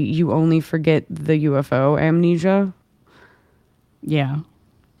you only forget the UFO amnesia. Yeah.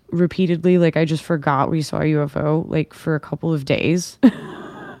 Repeatedly, like I just forgot we saw a UFO like for a couple of days.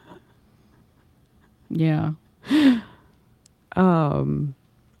 Yeah.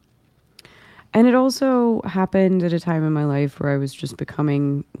 And it also happened at a time in my life where I was just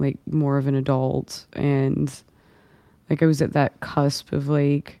becoming like more of an adult, and like I was at that cusp of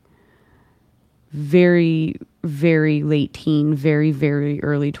like very, very late teen, very, very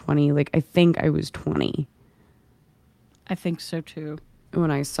early 20. Like I think I was 20 I think so too.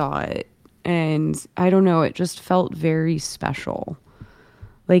 when I saw it. And I don't know, it just felt very special.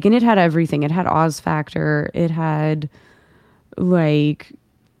 Like, and it had everything. It had Oz Factor. It had like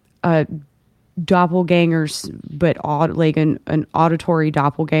a doppelganger, but like an auditory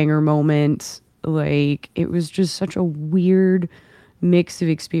doppelganger moment. Like, it was just such a weird mix of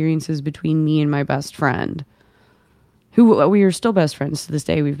experiences between me and my best friend, who we are still best friends to this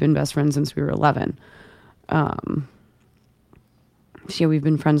day. We've been best friends since we were 11. So yeah, we've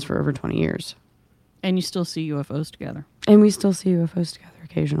been friends for over 20 years. And you still see UFOs together. And we still see UFOs together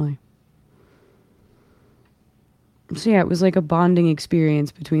occasionally. So yeah, it was like a bonding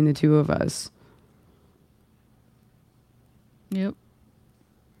experience between the two of us. Yep.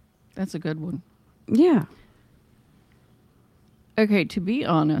 That's a good one. Yeah. Okay, to be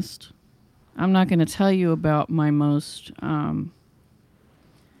honest, I'm not going to tell you about my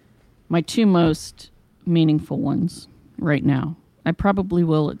two most meaningful ones right now. I probably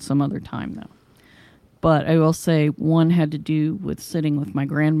will at some other time, though. But I will say one had to do with sitting with my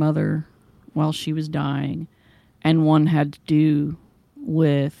grandmother while she was dying, and one had to do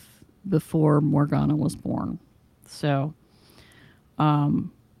with before Morgana was born. So,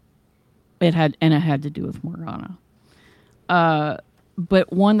 it had to do with Morgana.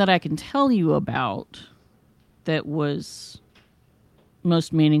 But one that I can tell you about that was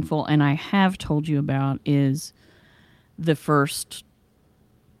most meaningful, and I have told you about, is the first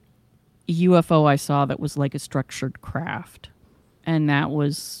UFO I saw that was like a structured craft. And that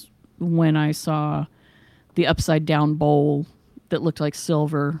was when I saw the upside down bowl that looked like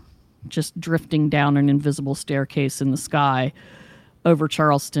silver just drifting down an invisible staircase in the sky over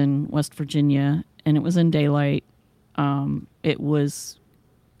Charleston, West Virginia. And it was in daylight. It was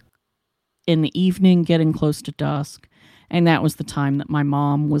in the evening, getting close to dusk. And that was the time that my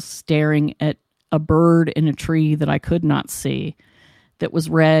mom was staring at a bird in a tree that I could not see, that was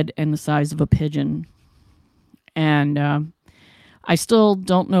red and the size of a pigeon. And I still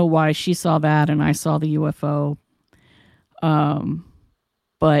don't know why she saw that and I saw the UFO.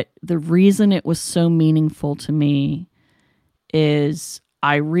 But the reason it was so meaningful to me is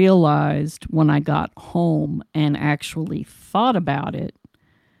I realized when I got home and actually thought about it,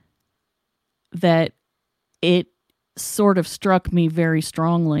 that it sort of struck me very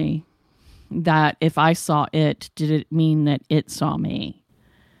strongly that if I saw it, did it mean that it saw me?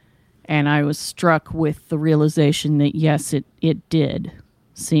 And I was struck with the realization that yes, it did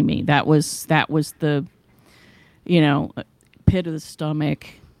see me. That was the, pit of the stomach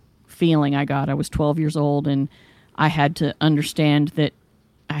feeling I got. I was 12 years old and I had to understand that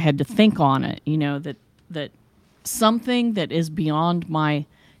I had to think on it, that something that is beyond my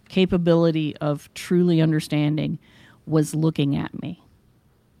capability of truly understanding was looking at me.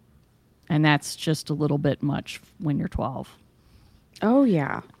 And that's just a little bit much when you're 12. Oh,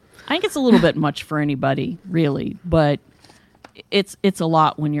 yeah. I think it's a little bit much for anybody, really. But it's a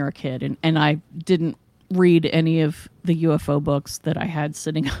lot when you're a kid. And I didn't read any of the UFO books that I had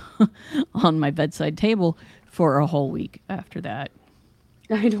sitting on my bedside table for a whole week after that.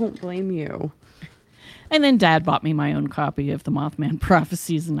 I don't blame you. And then Dad bought me my own copy of the Mothman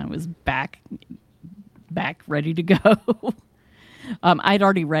Prophecies, and I was back ready to go. I'd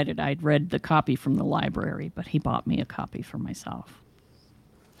already read it. I'd read the copy from the library, but he bought me a copy for myself.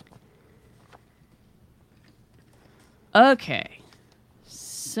 Okay.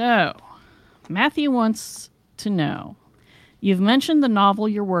 So, Matthew wants to know, you've mentioned the novel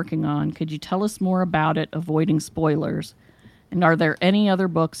you're working on. Could you tell us more about it, avoiding spoilers? And are there any other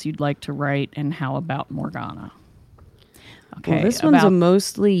books you'd like to write, and how about Morgana? Okay, well, this one's a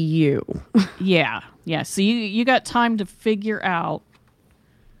mostly you. Yeah. So you got time to figure out,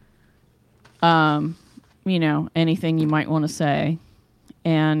 anything you might want to say,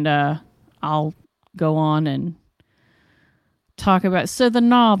 and I'll go on and talk about. So the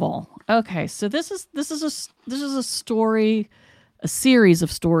novel. Okay, so this is a story, a series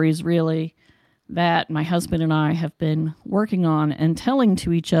of stories, really, that my husband and I have been working on and telling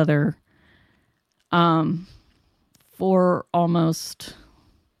to each other for almost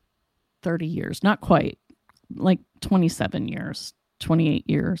 30 years. Not quite, like 27 years, 28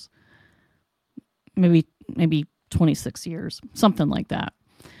 years, maybe 26 years, something like that.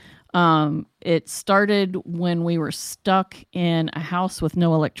 It started when we were stuck in a house with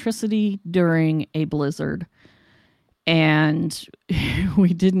no electricity during a blizzard, and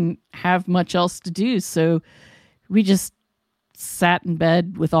we didn't have much else to do. So we just sat in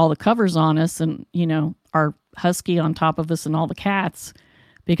bed with all the covers on us and, our husky on top of us and all the cats,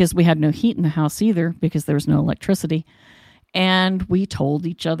 because we had no heat in the house either because there was no electricity. And we told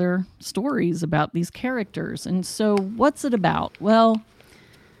each other stories about these characters. And so what's it about? Well,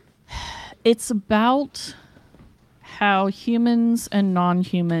 it's about how humans and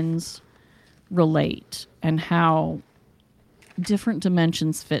non-humans relate and how different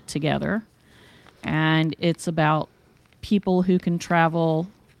dimensions fit together. And it's about people who can travel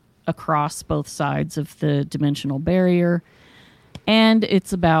across both sides of the dimensional barrier. And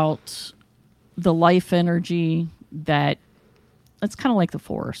it's about the life energy that, it's kind of like the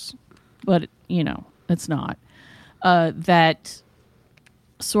Force, but, it's not. That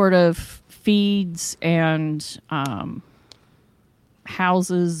sort of feeds and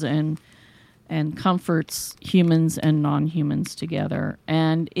houses and comforts humans and non-humans together.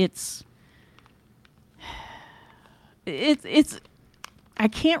 And it's I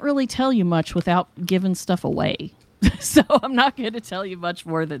can't really tell you much without giving stuff away. So I'm not going to tell you much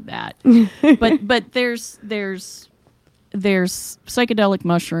more than that. but there's psychedelic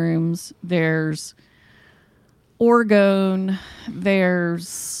mushrooms, there's orgone,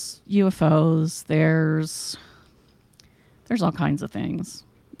 there's UFOs, there's all kinds of things.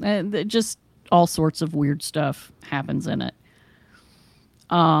 Just all sorts of weird stuff happens in it.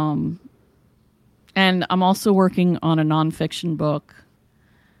 And I'm also working on a nonfiction book.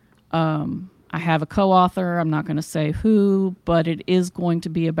 I have a co-author. I'm not going to say who, but it is going to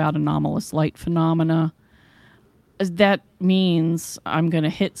be about anomalous light phenomena. That means I'm going to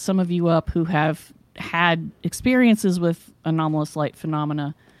hit some of you up who have had experiences with anomalous light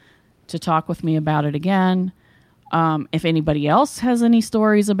phenomena to talk with me about it again. If anybody else has any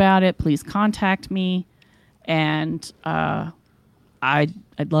stories about it, please contact me, and I'd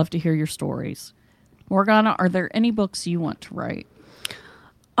love to hear your stories. Morgana, are there any books you want to write?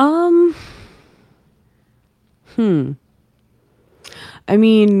 I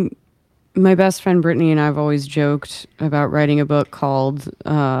mean, my best friend Brittany and I have always joked about writing a book called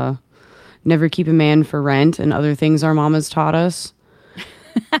Never Keep a Man for Rent and Other Things Our Mamas Taught Us.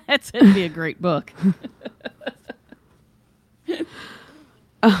 That's going to be a great book.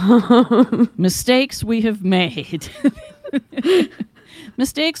 Mistakes we have made.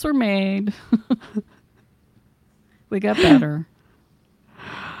 Mistakes were made. We got better.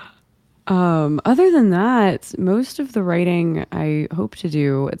 Other than that, most of the writing I hope to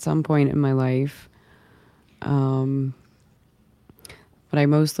do at some point in my life, what I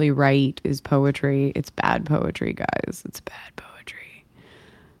mostly write is poetry. It's bad poetry, guys. It's bad poetry.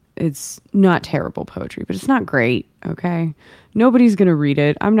 It's not terrible poetry, but it's not great, okay? Nobody's going to read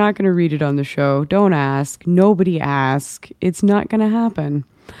it. I'm not going to read it on the show. Don't ask. Nobody ask. It's not going to happen.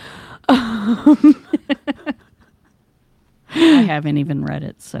 I haven't even read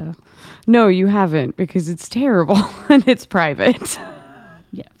it, so. No, you haven't, because it's terrible and it's private.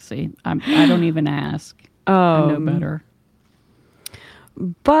 Yeah, see, I don't even ask. I know better.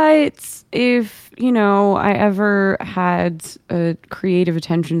 But if, I ever had a creative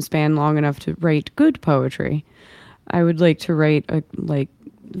attention span long enough to write good poetry, I would like to write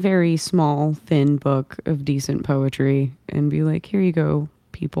very small, thin book of decent poetry and be like, here you go,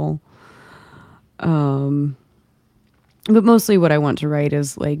 people. But mostly what I want to write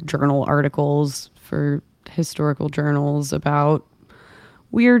is like journal articles for historical journals about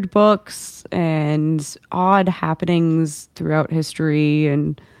weird books and odd happenings throughout history.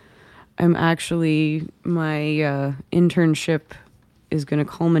 And I'm actually, my internship is going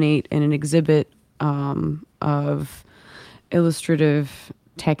to culminate in an exhibit of illustrative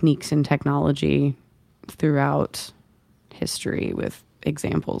techniques and technology throughout history with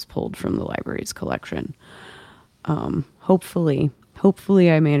examples pulled from the library's collection.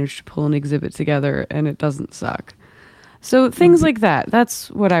 Hopefully I managed to pull an exhibit together and it doesn't suck. So things like that.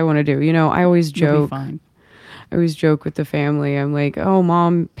 That's what I want to do. You know, I always You'll be joke. fine. I always joke with the family. I'm like, oh,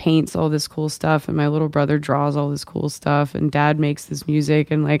 mom paints all this cool stuff and my little brother draws all this cool stuff and dad makes this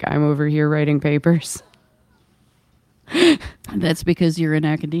music and like I'm over here writing papers. That's because you're in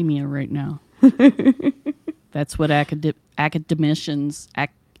academia right now. That's what academicians,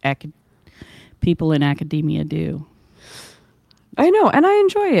 people in academia do. I know, and I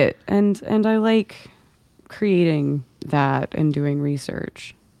enjoy it, and I like creating that and doing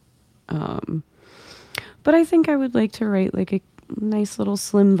research. But I think I would like to write like a nice little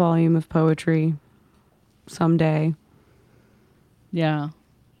slim volume of poetry someday. Yeah.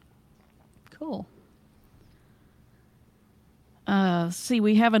 Cool. See,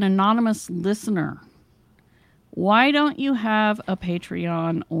 we have an anonymous listener. Why don't you have a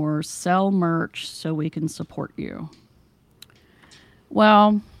Patreon or sell merch so we can support you?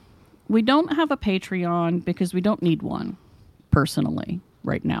 Well, we don't have a Patreon because we don't need one personally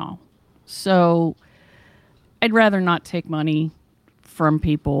right now. So I'd rather not take money from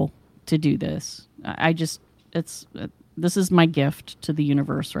people to do this. This is my gift to the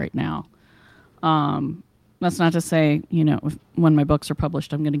universe right now. That's not to say, you know, when my books are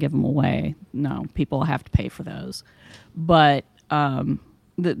published, I'm going to give them away. No, people have to pay for those. But the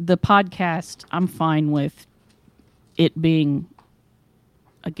podcast, I'm fine with it being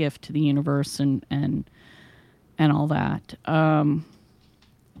a gift to the universe and all that.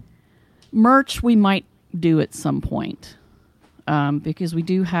 Merch we might do at some point because we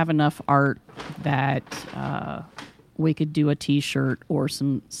do have enough art that we could do a T-shirt or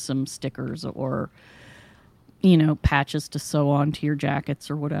some stickers or, you know, patches to sew onto your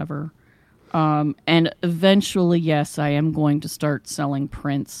jackets or whatever. And eventually, yes, I am going to start selling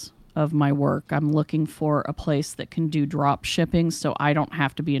prints of my work. I'm looking for a place that can do drop shipping so I don't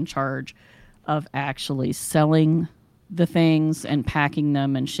have to be in charge of actually selling the things and packing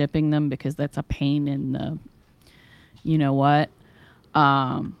them and shipping them because that's a pain in the, you know what.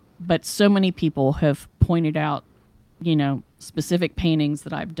 But so many people have pointed out, you know, specific paintings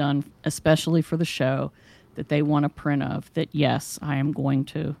that I've done, especially for the show, that they want a print of, that yes, I am going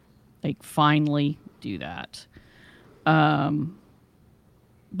to like finally do that.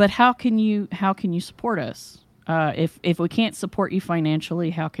 But how can you support us? If we can't support you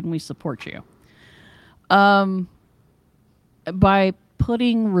financially, how can we support you? By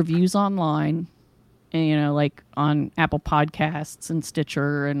putting reviews online, and, you know, like on Apple Podcasts and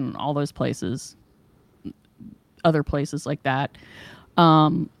Stitcher and all those places, other places like that.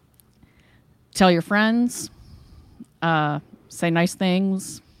 Tell your friends, say nice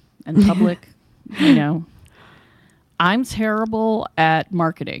things in public. You know, I'm terrible at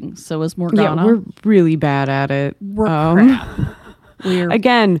marketing. So is Morgana. Yeah, we're really bad at it. We're crap.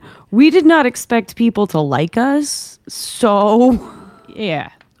 Again, we did not expect people to like us. So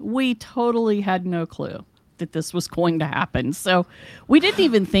yeah, we totally had no clue that this was going to happen. So we didn't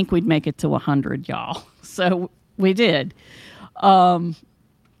even think we'd make it to 100, y'all. So we did.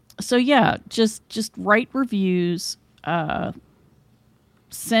 So yeah, just write reviews,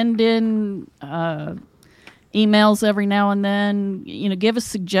 send in emails every now and then, you know, give us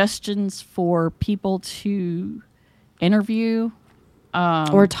suggestions for people to interview.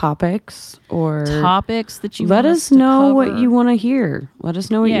 Or topics that you let want us know what you want to hear. Let us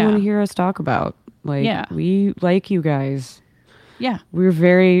know what you want to hear us talk about. Like, we like you guys. Yeah. We're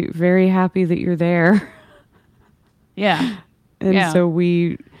very, very happy that you're there. Yeah. And so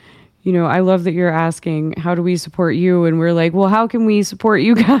we, you know, I love that you're asking, how do we support you? And we're like, well, how can we support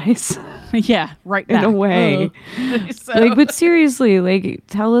you guys? Yeah, right back. In a way. So. Like, but seriously, like,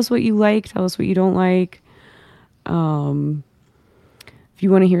 tell us what you like. Tell us what you don't like. If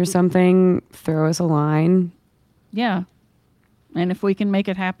you want to hear something, throw us a line. Yeah. And if we can make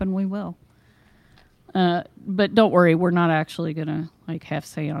it happen, we will. But don't worry, we're not actually going to like have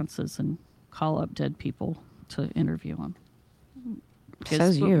seances and call up dead people to interview them.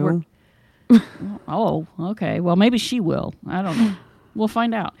 Says you. Oh, okay. Well, maybe she will. I don't know. We'll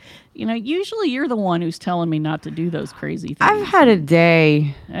find out. Usually you're the one who's telling me not to do those crazy things. I've had a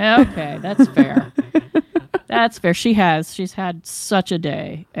day. Okay, that's fair. That's fair. She's had such a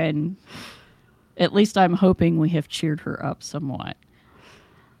day, and at least I'm hoping we have cheered her up somewhat.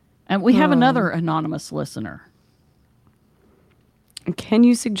 And we have another anonymous listener. Can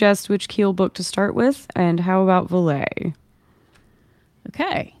you suggest which Keel book to start with? And how about Valet?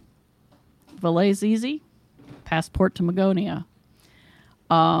 Okay. Valet's easy. Passport to Magonia.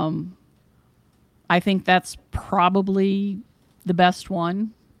 I think that's probably the best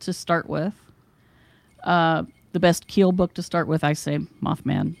one to start with. The best Keel book to start with, I say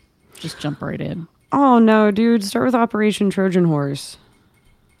Mothman. Just jump right in. Oh, no, dude. Start with Operation Trojan Horse.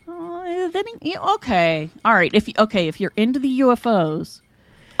 Okay. All right. If you're into the UFOs,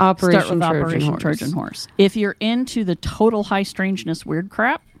 start with Operation Trojan Horse. If you're into the total high strangeness weird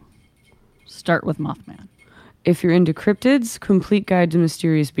crap, start with Mothman. If you're into cryptids, Complete Guide to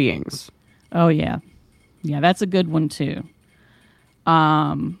Mysterious Beings. Oh, yeah. Yeah, that's a good one, too.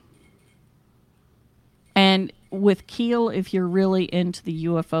 And with Keel, if you're really into the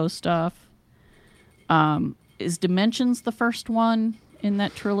UFO stuff, is Dimensions the first one in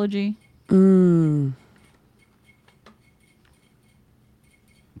that trilogy?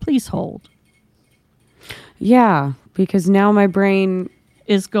 Please hold. Yeah, because now my brain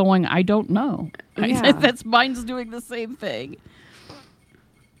is going, I don't know. Yeah. That's mine's doing the same thing.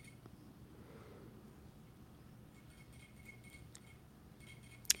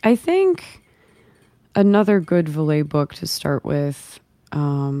 I think another good Valet book to start with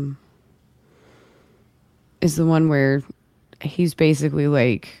is the one where he's basically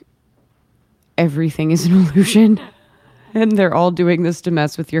like, everything is an illusion and they're all doing this to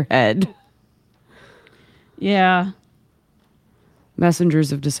mess with your head. Yeah.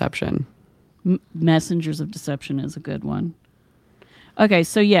 Messengers of Deception. Messengers of Deception is a good one. Okay,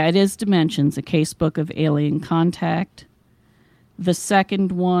 so yeah, it is Dimensions, a casebook of alien contact. The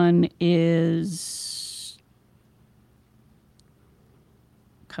second one is...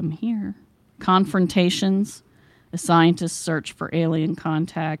 Come here. Confrontations, a scientist's search for alien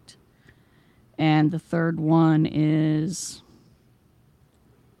contact. And the third one is...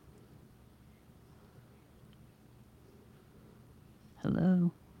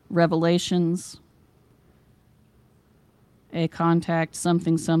 Hello. Revelations, a contact,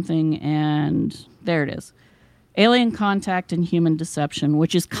 something, and there it is. Alien Contact and Human Deception,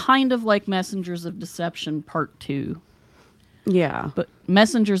 which is kind of like Messengers of Deception Part 2. Yeah. But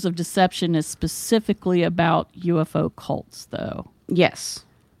Messengers of Deception is specifically about UFO cults, though. Yes.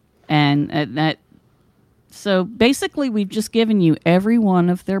 And that... So basically, we've just given you every one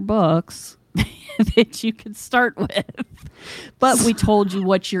of their books that you could start with. But we told you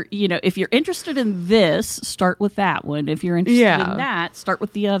what if you're interested in this, start with that one. If you're interested in that, start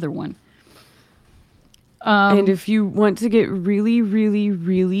with the other one. And if you want to get really, really,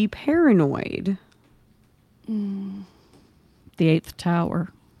 really paranoid. The Eighth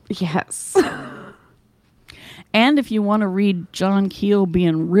Tower. Yes. And if you want to read John Keel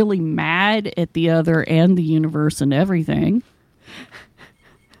being really mad at the other and the universe and everything,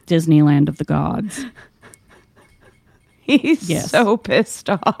 Disneyland of the Gods. He's so pissed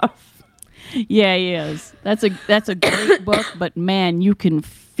off. Yeah, he is. That's a great book, but man, you can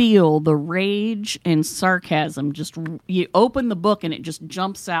feel the rage and sarcasm. Just you open the book and it just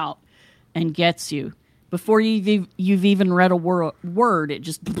jumps out and gets you. Before you've even read a word, it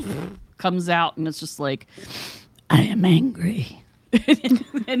just comes out and it's just like, I am angry.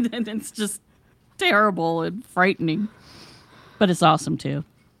 and it's just terrible and frightening. But it's awesome too.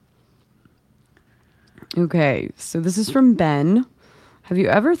 Okay, so this is from Ben. Have you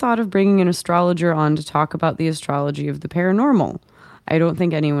ever thought of bringing an astrologer on to talk about the astrology of the paranormal? I don't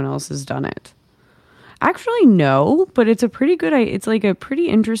think anyone else has done it. Actually, no, but it's it's like a pretty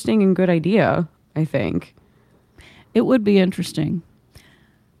interesting and good idea, I think. It would be interesting.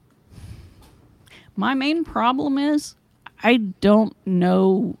 My main problem is I don't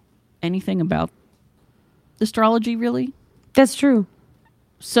know anything about astrology, really. That's true.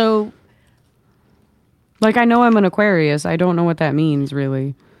 So... Like, I know I'm an Aquarius. I don't know what that means,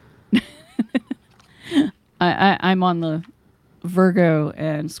 really. I'm on the Virgo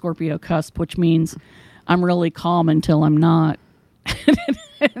and Scorpio cusp, which means I'm really calm until I'm not.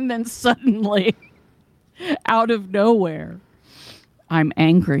 And then suddenly, out of nowhere, I'm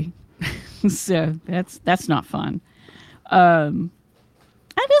angry. So that's not fun. That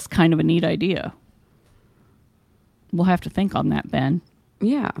is kind of a neat idea. We'll have to think on that, Ben.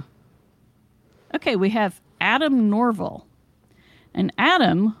 Yeah. Okay, we have Adam Norval. And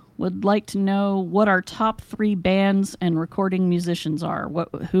Adam would like to know what our top 3 bands and recording musicians are.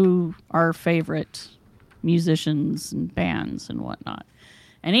 Who our favorite musicians and bands and whatnot.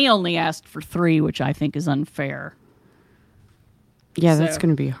 And he only asked for 3, which I think is unfair. Yeah, that's going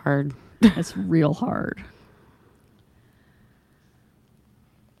to be hard. It's real hard.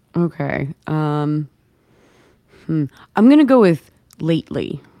 Okay. I'm going to go with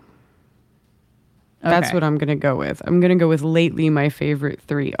lately. That's Okay. what I'm going to go with. I'm going to go with lately my favorite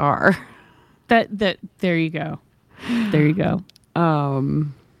 3 are. That there you go. There you go.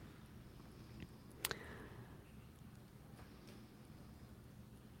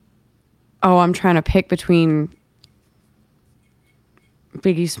 I'm trying to pick between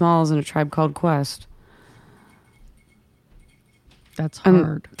Biggie Smalls and A Tribe Called Quest. That's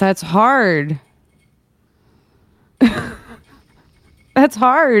hard. That's hard. That's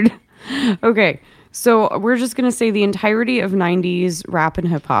hard. Okay, so we're just going to say the entirety of 90s rap and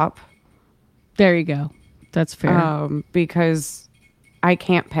hip hop. There you go. That's fair. Because I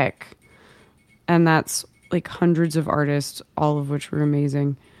can't pick. And that's like hundreds of artists, all of which were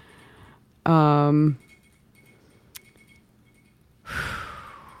amazing.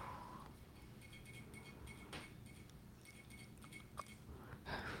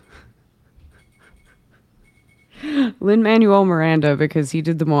 Lin-Manuel Miranda, because he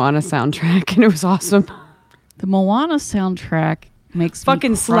did the Moana soundtrack and it was awesome. The Moana soundtrack makes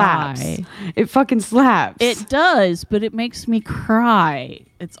Fucking me cry. slaps. It fucking slaps. It does, but it makes me cry.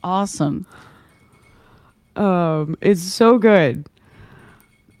 It's awesome. It's so good.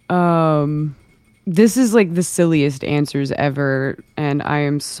 This is like the silliest answers ever, and I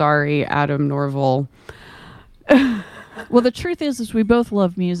am sorry, Adam Norval. Well, the truth is we both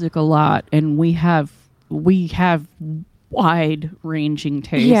love music a lot, and we have wide-ranging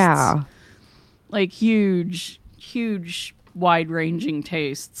tastes. Yeah. Like huge wide-ranging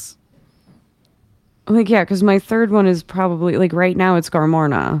tastes. Like, yeah, because my third one is probably, like, right now it's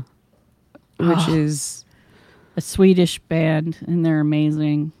Garmorna, which is a Swedish band, and they're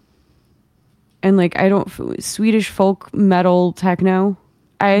amazing. And, like, Swedish folk metal techno.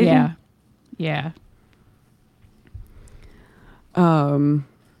 Yeah.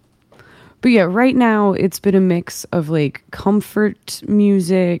 But yeah, right now it's been a mix of like comfort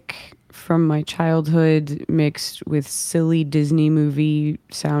music from my childhood mixed with silly Disney movie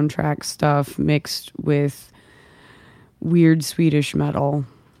soundtrack stuff mixed with weird Swedish metal.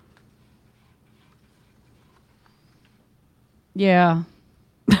 Yeah.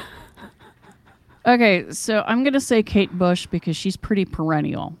 Okay, so I'm going to say Kate Bush because she's pretty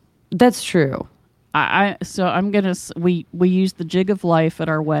perennial. That's true. So I'm gonna. We used the Jig of Life at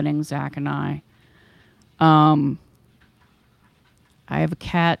our wedding, Zach and I. I have a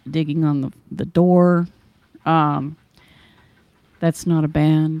cat digging on the door. That's not a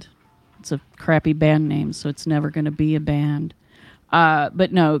band. It's a crappy band name, so it's never going to be a band.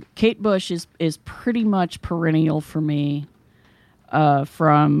 But no, Kate Bush is pretty much perennial for me.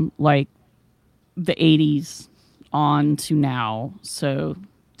 From like the 80s on to now. So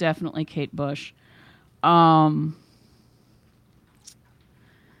definitely Kate Bush. I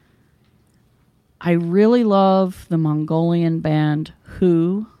really love the Mongolian band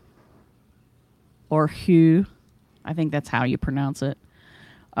Who, or Who. I think that's how you pronounce it.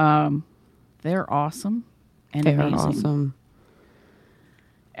 They're awesome and They amazing. are awesome.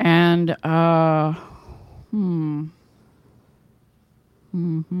 And I'm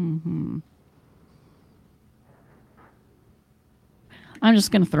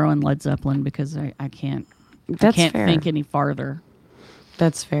just going to throw in Led Zeppelin because I can't That's fair. think any farther.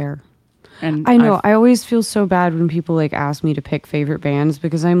 That's fair. And I know. I always feel so bad when people like ask me to pick favorite bands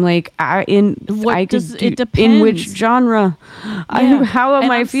because I'm like, in which genre? Yeah. How am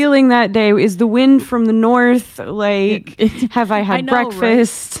I feeling that day? Is the wind from the north? Like, have I had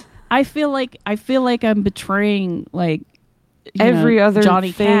breakfast? Right? I feel like I'm betraying like every other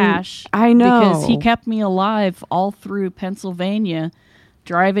Johnny thing. Cash. I know, because he kept me alive all through Pennsylvania,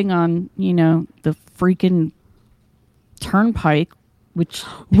 driving on the freaking turnpike. Which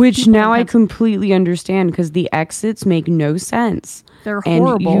now I completely understand because the exits make no sense. They're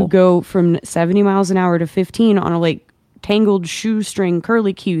horrible. And you go from 70 miles an hour to 15 on a like tangled shoestring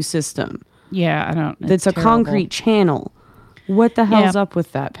curlicue system. Yeah, I don't. That's a concrete channel. What the hell's up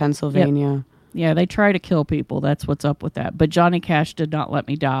with that, Pennsylvania? Yep. Yeah, they try to kill people. That's what's up with that. But Johnny Cash did not let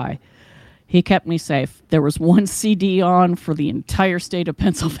me die. He kept me safe. There was one CD on for the entire state of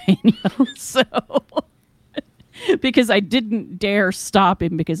Pennsylvania. So... because I didn't dare stop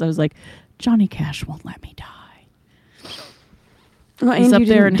him because I was like, Johnny Cash won't let me die. Well, He's and up you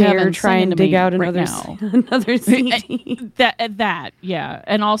there in didn't dare heaven try singing and to dig me out right another now. another CD. That, yeah.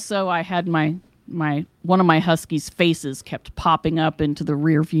 And also I had my one of my huskies' faces kept popping up into the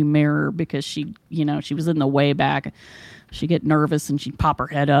rear view mirror because she was in the way back. She'd get nervous and she'd pop her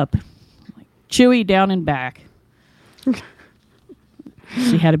head up. Like, Chewy, down and back.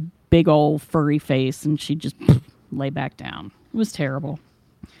 She had a big old furry face and she'd just lay back down. It was terrible.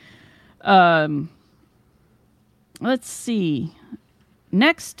 Let's see.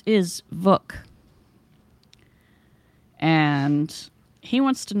 Next is Vuk. And he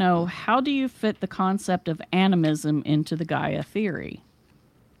wants to know, how do you fit the concept of animism into the Gaia theory?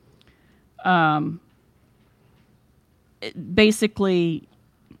 Basically,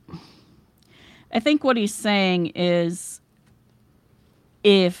 I think what he's saying is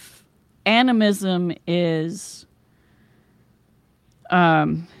if animism is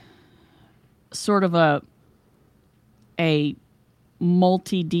sort of a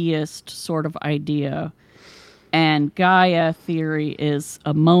multi-deist sort of idea, and Gaia theory is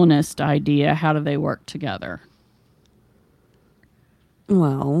a monist idea, how do they work together?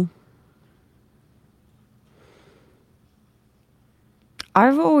 Well,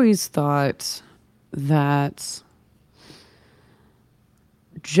 I've always thought that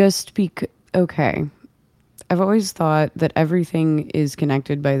I've always thought that everything is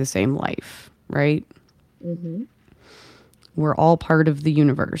connected by the same life, right? Mm-hmm. We're all part of the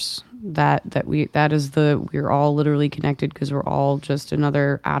universe. We're all literally connected because we're all just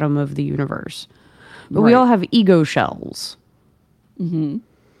another atom of the universe. But we all have ego shells. Mm-hmm.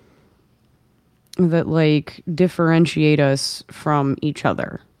 That like differentiate us from each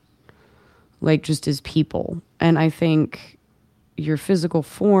other. Like just as people. And I think your physical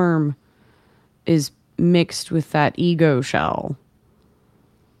form is mixed with that ego shell.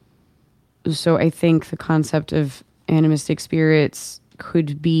 So I think the concept of animistic spirits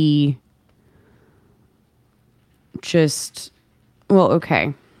could be just, well,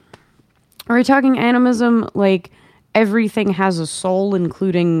 okay. Are we talking animism like everything has a soul,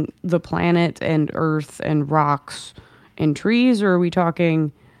 including the planet and earth and rocks and trees? Or are we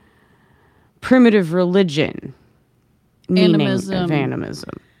talking primitive religion? Animism. Meaning of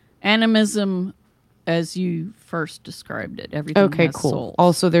animism. Animism, as you first described it. Everything okay, has cool. souls.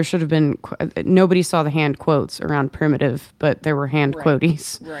 Also, there should have been... nobody saw the hand quotes around primitive, but there were hand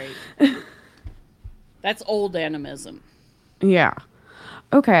quoties. Right. That's old animism. Yeah.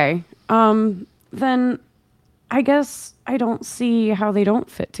 Okay. Then I guess I don't see how they don't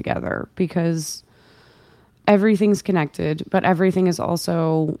fit together because everything's connected, but everything is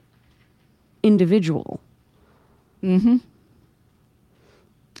also individual. Mm-hmm.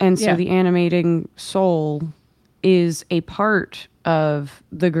 And so the animating soul is a part of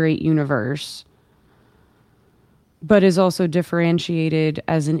the great universe, but is also differentiated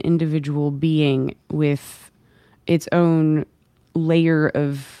as an individual being with its own layer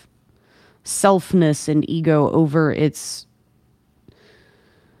of selfness and ego over its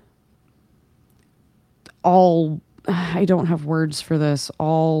I don't have words for this,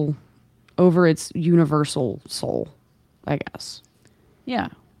 all over its universal soul, I guess. Yeah.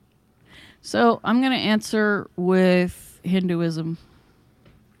 So I'm going to answer with Hinduism.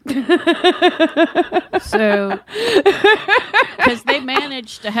 So, because they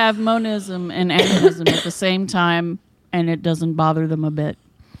managed to have monism and animism at the same time, and it doesn't bother them a bit.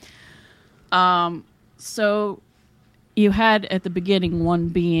 So you had at the beginning one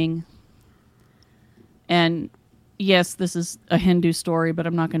being, and yes, this is a Hindu story, but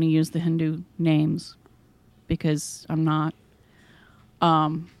I'm not going to use the Hindu names because I'm not.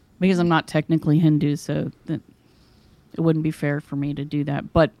 Because I'm not technically Hindu, so that it wouldn't be fair for me to do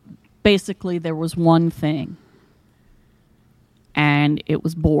that. But basically, there was one thing, and it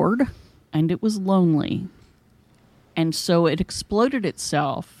was bored, and it was lonely. And so it exploded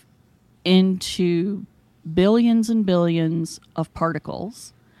itself into billions and billions of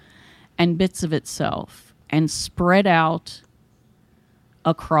particles and bits of itself, and spread out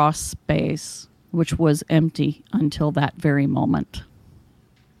across space, which was empty until that very moment.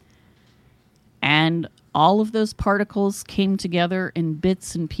 And all of those particles came together in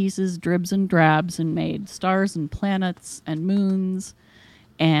bits and pieces, dribs and drabs, and made stars and planets and moons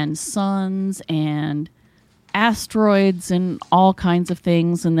and suns and asteroids and all kinds of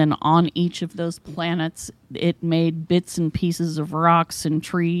things. And then on each of those planets, it made bits and pieces of rocks and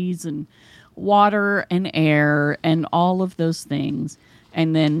trees and water and air and all of those things.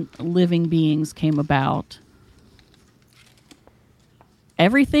 And then living beings came about.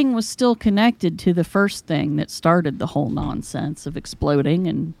 Everything was still connected to the first thing that started the whole nonsense of exploding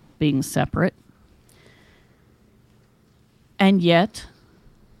and being separate. And yet,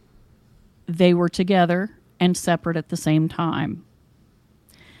 they were together and separate at the same time.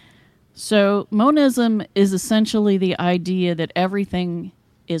 So, monism is essentially the idea that everything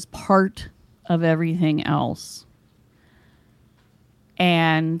is part of everything else,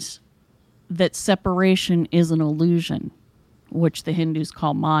 and that separation is an illusion, which the Hindus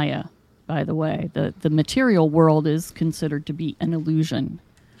call Maya, by the way. The material world is considered to be an illusion.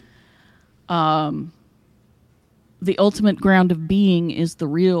 The ultimate ground of being is the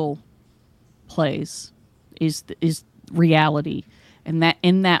real place, is reality. And that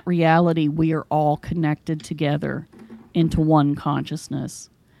in that reality, we are all connected together into one consciousness.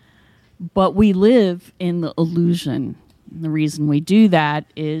 But we live in the illusion. And the reason we do that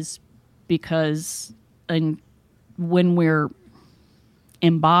is because when we're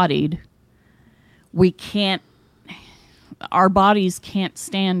embodied, our bodies can't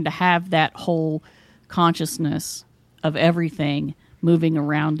stand to have that whole consciousness of everything moving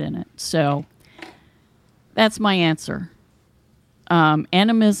around in it. So that's my answer.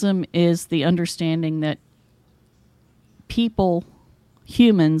 Animism is the understanding that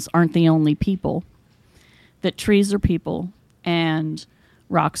humans aren't the only people, that trees are people and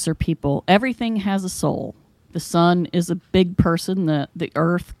rocks are people. Everything has a soul. The sun is a big person. The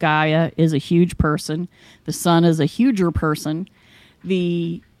earth, Gaia, is a huge person. The sun is a huger person.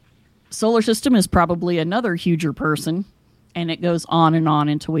 The solar system is probably another huger person. And it goes on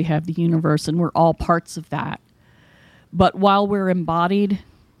until we have the universe, and we're all parts of that. But while we're embodied,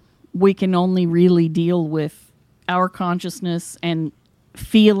 we can only really deal with our consciousness and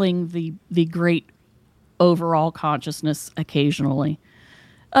feeling the great overall consciousness occasionally.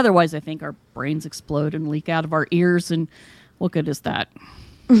 Otherwise, I think our brains explode and leak out of our ears, and what good is that?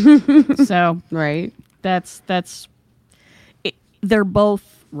 So, Right. that's it. They're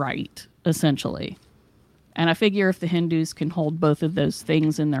both right, essentially. And I figure if the Hindus can hold both of those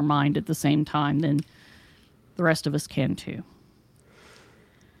things in their mind at the same time, then the rest of us can too.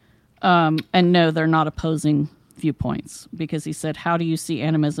 And no, they're not opposing viewpoints, because he said, how do you see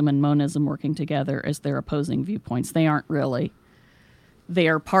animism and monism working together as their opposing viewpoints? They aren't really. They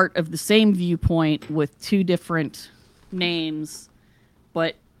are part of the same viewpoint with two different names,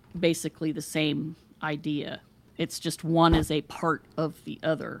 but basically the same idea. It's just one is a part of the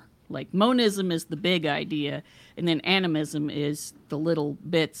other. Like monism is the big idea, and then animism is the little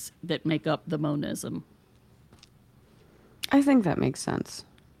bits that make up the monism. I think that makes sense.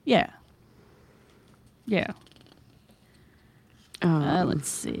 Yeah. Yeah. Let's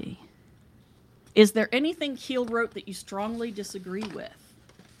see. Is there anything Keel wrote that you strongly disagree with?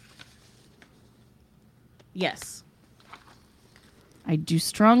 Yes. I do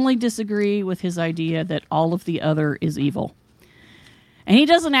strongly disagree with his idea that all of the other is evil. And he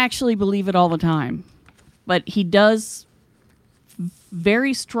doesn't actually believe it all the time. But he does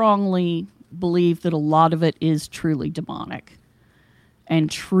very strongly believe that a lot of it is truly demonic. And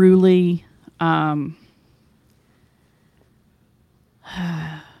truly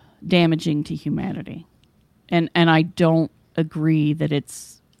damaging to humanity. And I don't agree that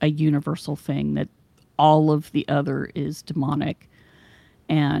it's a universal thing, that all of the other is demonic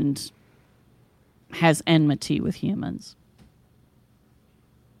and has enmity with humans.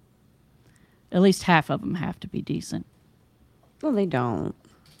 At least half of them have to be decent. Well, they don't.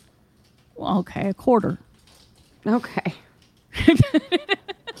 Well, okay, a quarter. Okay.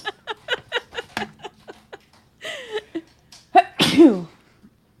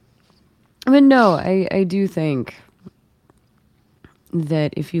 I mean, no, I do think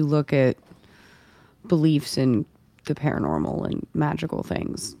that if you look at beliefs in the paranormal and magical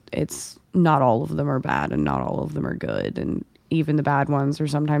things, it's not all of them are bad and not all of them are good. And even the bad ones are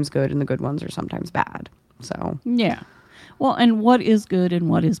sometimes good and the good ones are sometimes bad. So, yeah. Well, and what is good and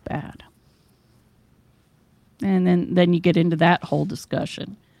what is bad? And then you get into that whole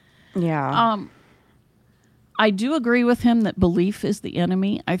discussion. yeah. I do agree with him that belief is the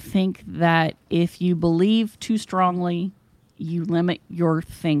enemy. I think that if you believe too strongly, you limit your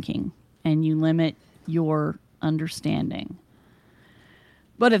thinking and you limit your understanding.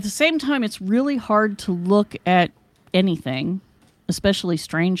 But at the same time, it's really hard to look at anything, especially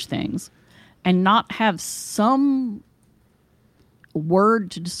strange things, and not have some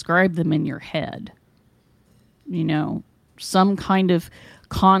word to describe them in your head. You know, some kind of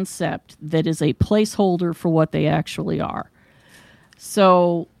concept that is a placeholder for what they actually are.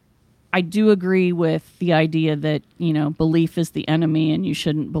 So I do agree with the idea that, you know, belief is the enemy and you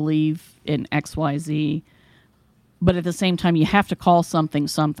shouldn't believe in XYZ. But at the same time, you have to call something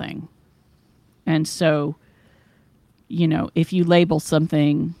something. And so, you know, if you label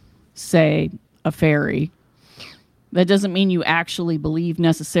something, say, a fairy, That doesn't mean you actually believe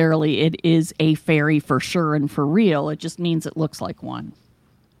necessarily it is a fairy for sure and for real. It just means it looks like one.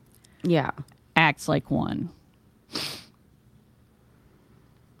 Yeah. Acts like one.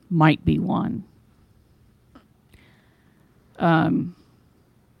 Might be one.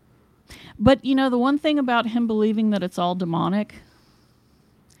 But, you know, the one thing about him believing that it's all demonic,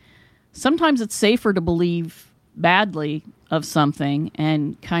 sometimes it's safer to believe badly of something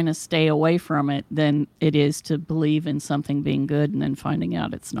and kind of stay away from it than it is to believe in something being good and then finding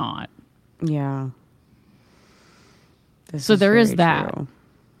out it's not. Yeah. So there is that. True.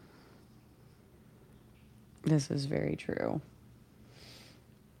 This is very true.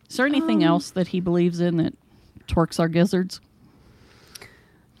 Is there anything else that he believes in that torques our gizzards?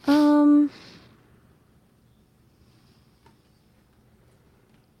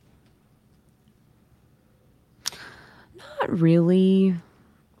 Not really.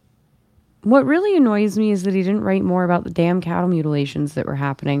 What really annoys me is that he didn't write more about the damn cattle mutilations that were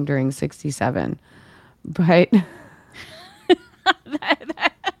happening during 67. But I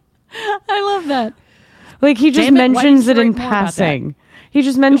love that. like he just mentions it in write more about passing. He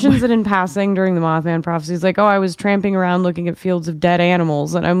just mentions it in passing during the Mothman prophecy. He's like, "Oh, I was tramping around looking at fields of dead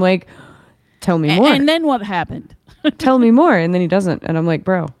animals," and I'm like, "Tell me more." And then what happened? Tell me more. And then he doesn't, and I'm like,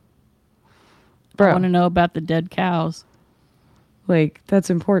 "Bro, I want to know about the dead cows." Like, that's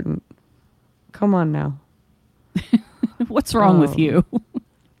important. Come on now. What's wrong with you?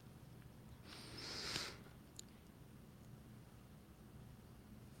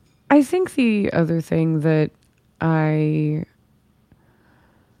 I think the other thing that I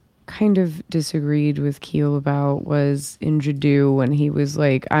kind of disagreed with Keel about was in Jadu when he was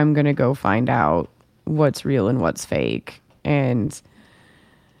like, I'm going to go find out what's real and what's fake. And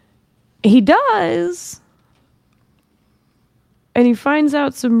he does. And he finds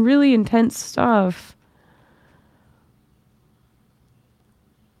out some really intense stuff.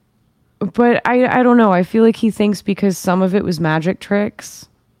 But I don't know. I feel like he thinks because some of it was magic tricks,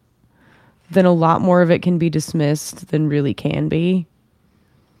 then a lot more of it can be dismissed than really can be.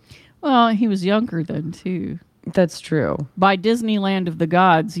 Well, he was younger then, too. That's true. By Disneyland of the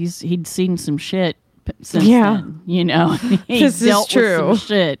Gods, he'd seen some shit since then, you know. This is true. With some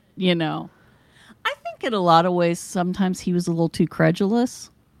shit, you know. I think in a lot of ways, sometimes he was a little too credulous.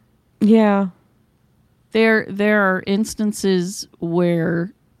 Yeah. There are instances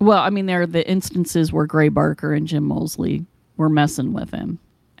where, well, I mean, there are the instances where Gray Barker and Jim Moseley were messing with him,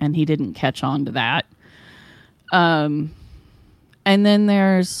 and he didn't catch on to that. And then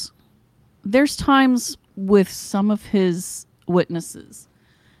there's times with some of his witnesses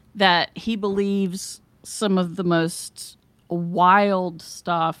that he believes some of the most wild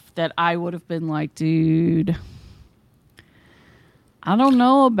stuff that I would have been like, dude, I don't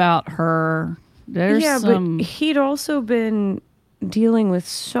know about her. There's some... but he'd also been dealing with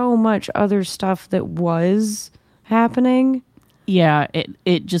so much other stuff that was happening. Yeah,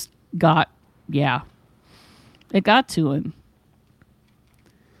 it just got, it got to him.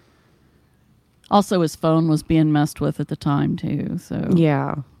 Also, his phone was being messed with at the time, too. So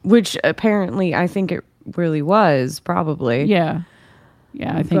yeah, which apparently I think it really was, probably. Yeah,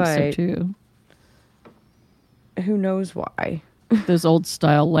 I think so, too. Who knows why? Those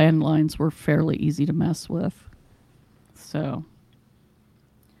old-style landlines were fairly easy to mess with. So.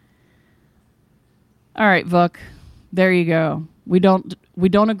 All right, Vuk. There you go. We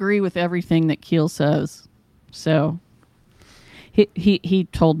don't agree with everything that Keel says. So he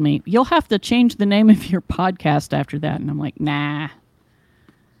told me, you'll have to change the name of your podcast after that. And I'm like, nah.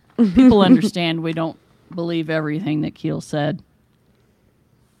 People understand we don't believe everything that Keel said.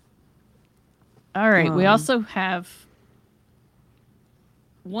 All right. We also have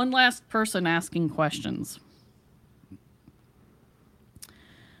one last person asking questions.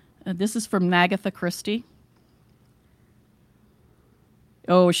 This is from Nagatha Christie.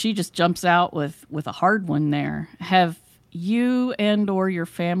 Oh, she just jumps out with a hard one there. Have you and or your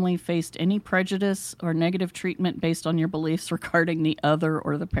family faced any prejudice or negative treatment based on your beliefs regarding the other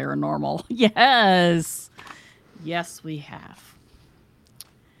or the paranormal? Yes. Yes, we have.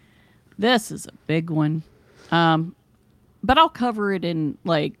 This is a big one. But I'll cover it in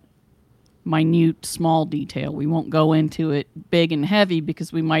like minute, small detail. We won't go into it big and heavy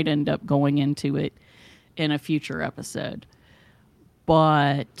because we might end up going into it in a future episode.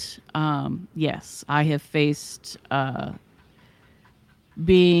 But yes, I have faced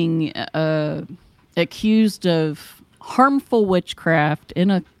being accused of harmful witchcraft in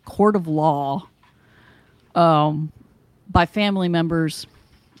a court of law by family members,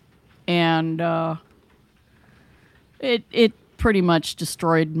 and it pretty much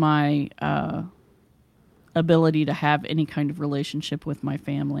destroyed my ability to have any kind of relationship with my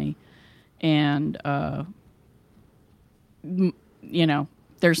family. And,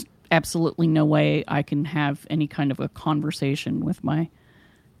 there's absolutely no way I can have any kind of a conversation with my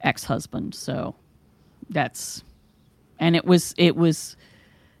ex-husband. So it was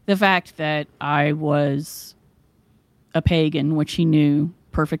the fact that I was a pagan, which he knew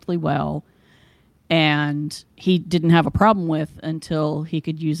perfectly well, and he didn't have a problem with until he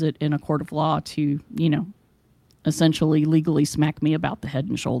could use it in a court of law to, essentially legally smack me about the head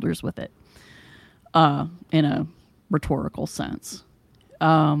and shoulders with it, in a rhetorical sense.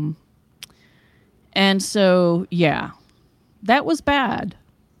 And so, yeah, that was bad.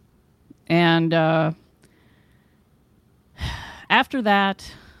 And after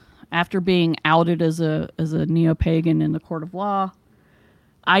that, after being outed as a neo-pagan in the court of law,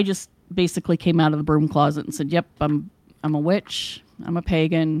 I just basically came out of the broom closet and said, "Yep, I'm a witch. I'm a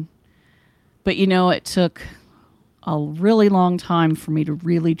pagan." But it took a really long time for me to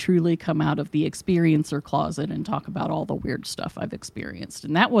really truly come out of the experiencer closet and talk about all the weird stuff I've experienced.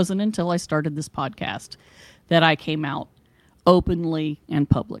 And that wasn't until I started this podcast that I came out openly and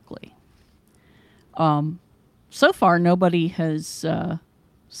publicly. So far, nobody has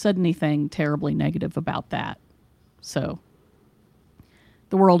said anything terribly negative about that. So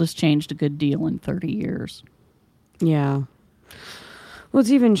the world has changed a good deal in 30 years. Yeah. Well, it's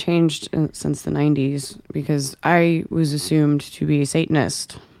even changed since the 90s because I was assumed to be a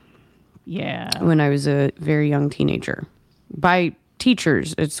Satanist. Yeah. When I was a very young teenager. By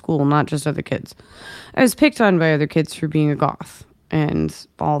teachers at school, not just other kids. I was picked on by other kids for being a goth and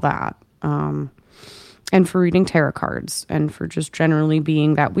all that. And for reading tarot cards and for just generally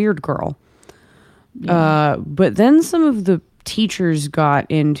being that weird girl. Yeah. But then some of the teachers got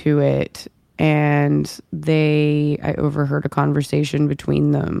into it, and I overheard a conversation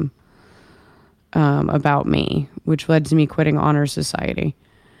between them about me, which led to me quitting Honor Society,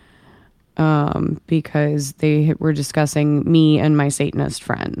 because they were discussing me and my Satanist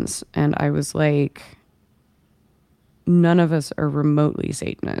friends. And I was like, none of us are remotely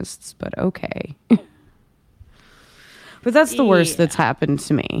Satanists, but okay. But that's the worst that's happened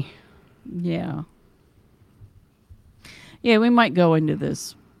to me. Yeah. Yeah, we might go into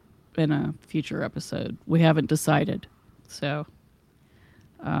this in a future episode. We haven't decided. So,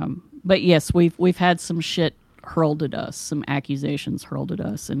 but yes, we've had some shit hurled at us, some accusations hurled at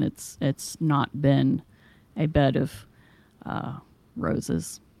us, and it's not been a bed of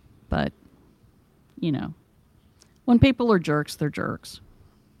roses. But, when people are jerks, they're jerks.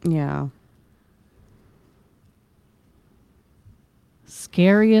 Yeah.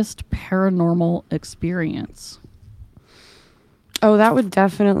 Scariest paranormal experience. Oh, that would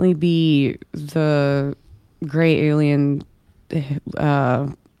definitely be the gray alien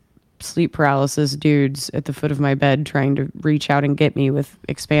sleep paralysis dudes at the foot of my bed trying to reach out and get me with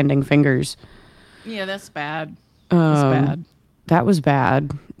expanding fingers. Yeah, that's bad. That's bad. That was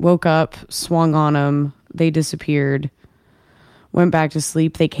bad. Woke up, swung on them. They disappeared. Went back to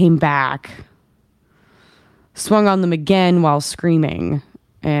sleep. They came back. Swung on them again while screaming.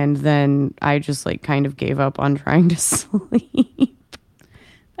 And then I just kind of gave up on trying to sleep.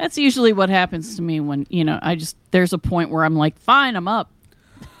 That's usually what happens to me when, there's a point where I'm like, fine, I'm up.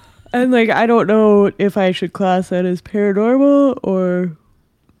 And I don't know if I should class that as paranormal or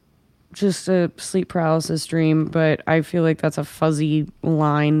just a sleep paralysis dream, but I feel like that's a fuzzy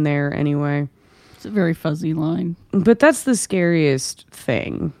line there anyway. It's a very fuzzy line. But that's the scariest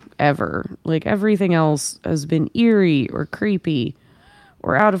thing ever. Everything else has been eerie or creepy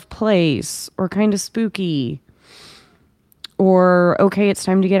or out of place or kind of spooky or, okay, it's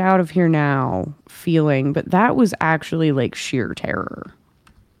time to get out of here now feeling. But that was actually sheer terror.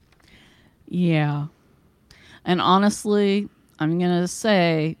 Yeah. And honestly, I'm going to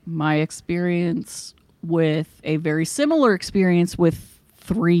say my experience with a very similar experience with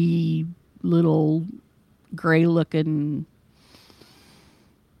 3 little gray-looking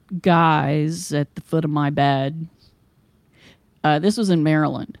guys at the foot of my bed. This was in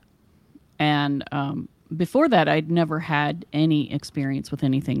Maryland. And before that, I'd never had any experience with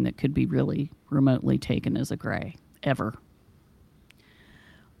anything that could be really remotely taken as a gray, ever.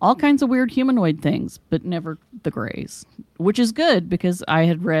 All kinds of weird humanoid things, but never the grays, which is good because I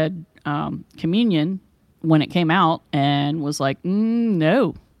had read Communion when it came out and was like,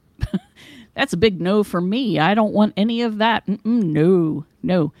 no, that's a big no for me. I don't want any of that. No.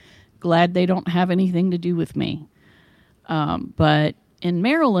 Glad they don't have anything to do with me. But in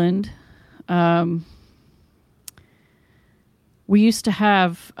Maryland, we used to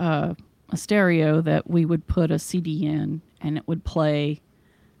have a stereo that we would put a CD in and it would play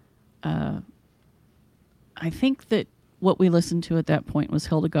I think that what we listened to at that point was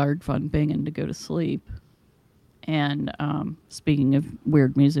Hildegard von Bingen to go to sleep. And speaking of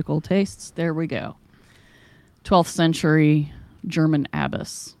weird musical tastes, there we go. 12th century German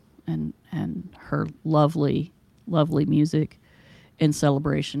abbess and her lovely, lovely music in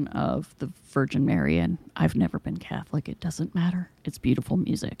celebration of the Virgin Mary. And I've never been Catholic. It doesn't matter. It's beautiful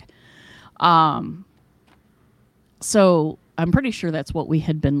music. So I'm pretty sure that's what we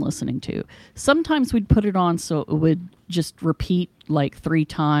had been listening to. Sometimes we'd put it on so it would just repeat like 3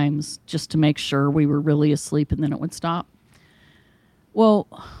 times just to make sure we were really asleep, and then it would stop. Well,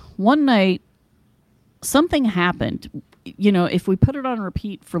 one night, something happened. You know, if we put it on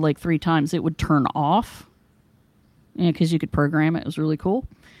repeat for like 3 times, it would turn off. Because you could program it. It was really cool.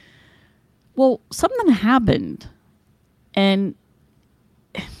 Well, something happened. And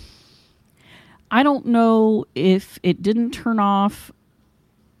I don't know if it didn't turn off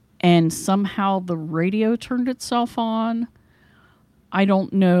and somehow the radio turned itself on. I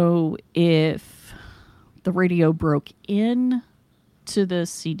don't know if the radio broke in to the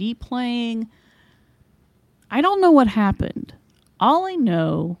CD playing. I don't know what happened. All I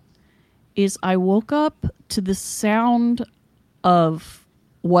know is I woke up to the sound of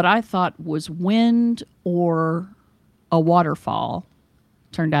what I thought was wind or a waterfall.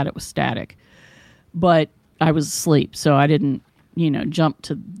 Turned out it was static. But I was asleep, so I didn't, jump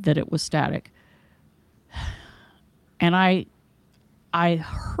to that it was static. And I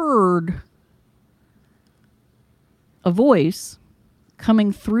heard a voice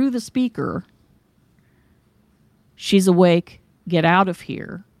coming through the speaker. She's awake. Get out of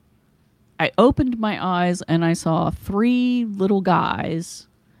here. I opened my eyes and I saw 3 little guys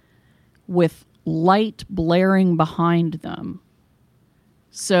with light blaring behind them.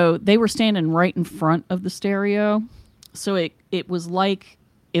 So they were standing right in front of the stereo. So it was like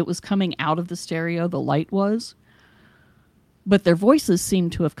it was coming out of the stereo, the light was. But their voices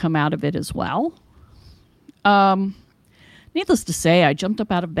seemed to have come out of it as well. Needless to say, I jumped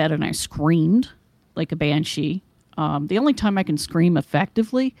up out of bed and I screamed like a banshee. The only time I can scream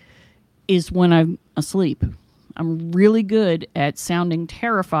effectively is when I'm asleep. I'm really good at sounding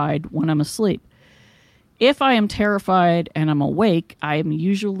terrified when I'm asleep. If I am terrified and I'm awake, I am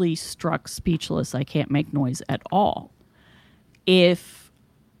usually struck speechless. I can't make noise at all. If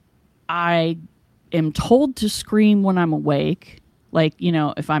I am told to scream when I'm awake, like,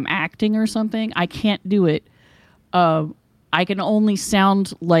 if I'm acting or something, I can't do it. I can only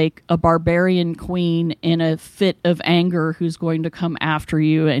sound like a barbarian queen in a fit of anger who's going to come after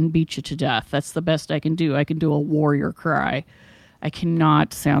you and beat you to death. That's the best I can do. I can do a warrior cry. I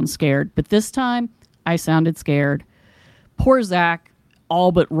cannot sound scared. But this time, I sounded scared. Poor Zach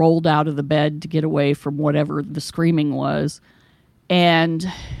all but rolled out of the bed to get away from whatever the screaming was.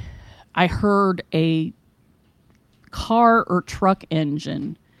 And I heard a car or truck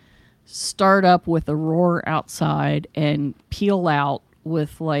engine start up with a roar outside and peel out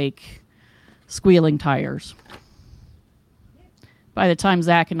with like squealing tires. By the time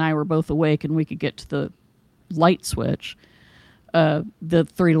Zach and I were both awake and we could get to the light switch, the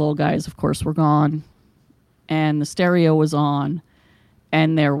 3 little guys, of course, were gone. And the stereo was on,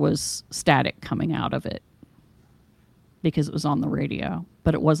 and there was static coming out of it because it was on the radio,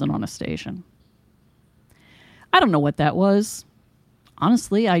 but it wasn't on a station. I don't know what that was.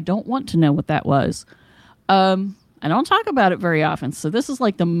 Honestly, I don't want to know what that was. I don't talk about it very often, so this is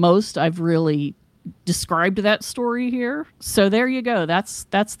like the most I've really described that story here. So there you go. That's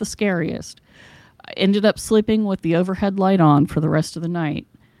the scariest. I ended up sleeping with the overhead light on for the rest of the night.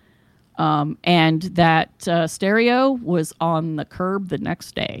 And that stereo was on the curb the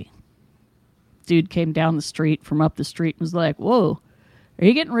next day. Dude came down the street from up the street and was like, "Whoa, are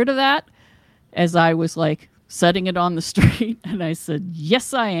you getting rid of that?" As I was like setting it on the street. And I said,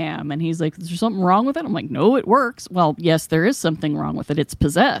 "Yes, I am." And he's like, "Is there something wrong with it?" I'm like, "No, it works." "Well, yes, there is something wrong with it. It's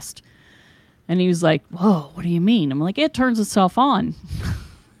possessed." And he was like, "Whoa, what do you mean?" I'm like, "It turns itself on."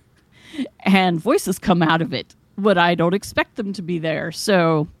 And voices come out of it, but I don't expect them to be there.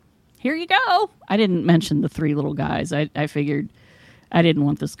 So here you go. I didn't mention the 3 little guys. I figured I didn't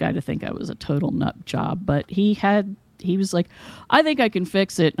want this guy to think I was a total nut job, but he was like, "I think I can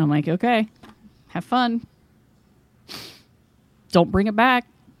fix it." And I'm like, "Okay, have fun. Don't bring it back."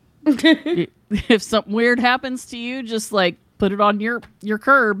 If something weird happens to you, just like put it on your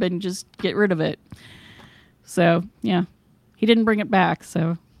curb and just get rid of it. So yeah, he didn't bring it back.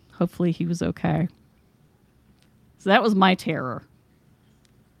 So hopefully he was okay. So that was my terror.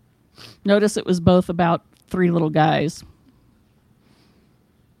 Notice it was both about 3 little guys.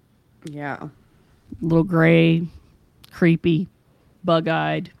 Yeah. Little gray, creepy,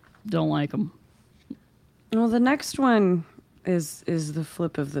 bug-eyed. Don't like them. Well, the next one is the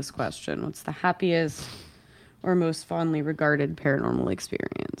flip of this question. What's the happiest or most fondly regarded paranormal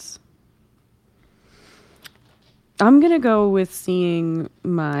experience? I'm going to go with seeing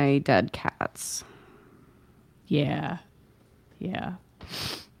my dead cats. Yeah. Yeah.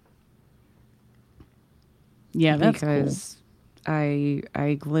 Yeah, that's because cool.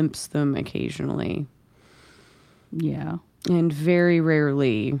 I glimpse them occasionally. Yeah. And very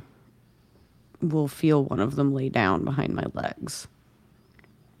rarely will feel one of them lay down behind my legs.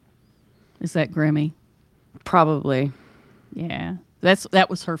 Is that Grimmy? Probably. Yeah. That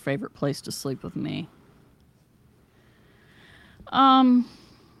was her favorite place to sleep with me.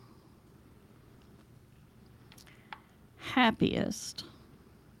 Happiest.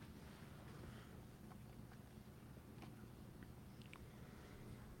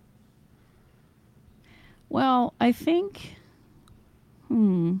 Well, I think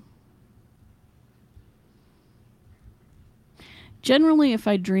generally if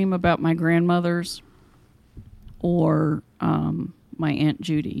I dream about my grandmothers or my Aunt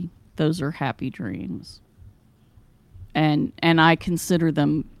Judy, those are happy dreams. And I consider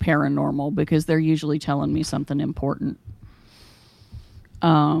them paranormal because they're usually telling me something important.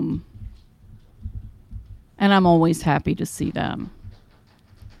 And I'm always happy to see them.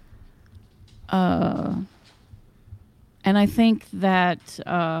 And I think that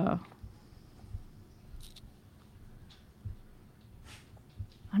I'm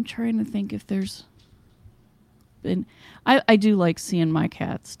trying to think if there's been... I do like seeing my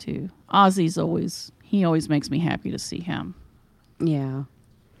cats, too. Ozzy's always makes me happy to see him. Yeah.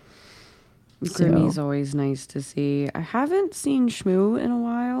 Grimmy's always nice to see. I haven't seen Shmoo in a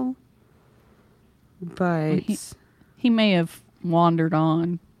while, but... He may have wandered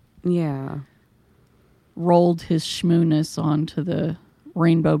on. Yeah. Rolled his schmooness onto the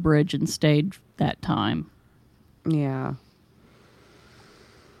Rainbow Bridge and stayed that time. Yeah.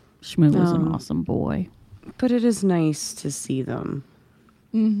 Shmoo was an awesome boy. But it is nice to see them.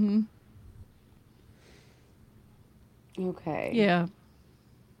 Mm-hmm. Okay. Yeah.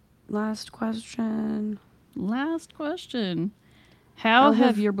 Last question. How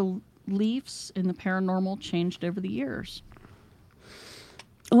have your beliefs in the paranormal changed over the years?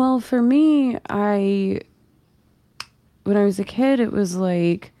 Well, for me, when I was a kid, it was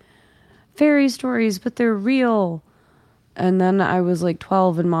like fairy stories, but they're real. And then I was like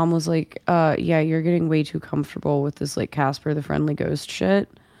 12 and mom was like, yeah, you're getting way too comfortable with this like Casper the Friendly Ghost shit.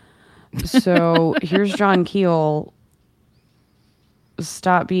 So here's John Keel.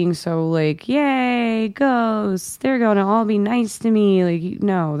 Stop being so like, yay, ghosts. They're going to all be nice to me. Like,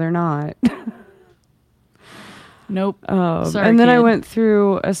 no, they're not. Nope. Sorry, and then kid. I went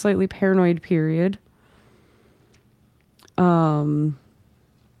through a slightly paranoid period. And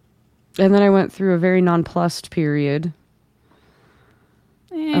then I went through a very nonplussed period.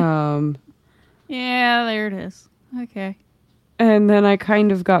 Yeah, there it is. Okay. And then I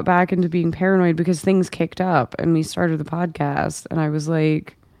kind of got back into being paranoid because things kicked up and we started the podcast and I was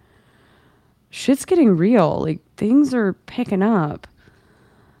like, shit's getting real. Like things are picking up.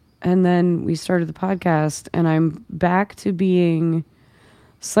 And then we started the podcast and I'm back to being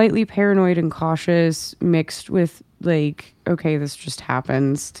slightly paranoid and cautious mixed with like, okay, this just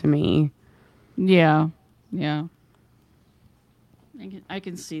happens to me. Yeah. Yeah. I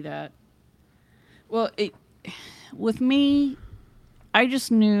can see that. Well, with me, I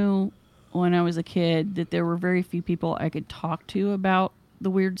just knew when I was a kid that there were very few people I could talk to about the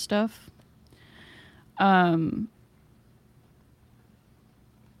weird stuff. Even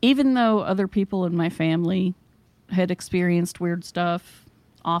though other people in my family had experienced weird stuff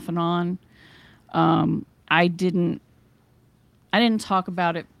off and on, I didn't talk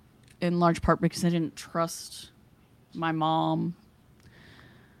about it in large part because I didn't trust my mom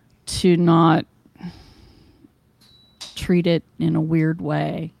to not treat it in a weird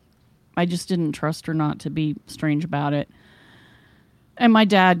way. I just didn't trust her not to be strange about it. And my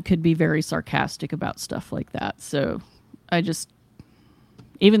dad could be very sarcastic about stuff like that. So I just,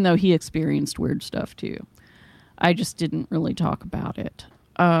 even though he experienced weird stuff too, I just didn't really talk about it.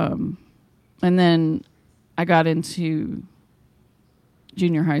 And then I got into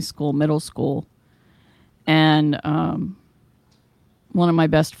junior high school, middle school, and one of my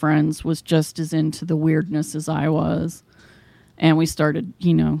best friends was just as into the weirdness as I was. And we started,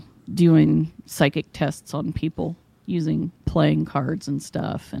 doing psychic tests on people using playing cards and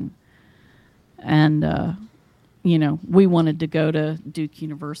stuff. And we wanted to go to Duke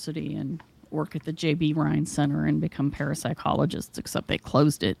University and work at the J.B. Ryan Center and become parapsychologists, except they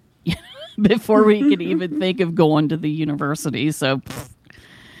closed it before we could even think of going to the university. So,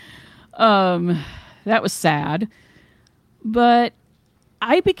 that was sad. But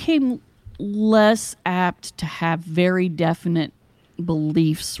I became less apt to have very definite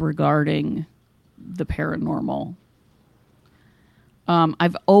beliefs regarding the paranormal.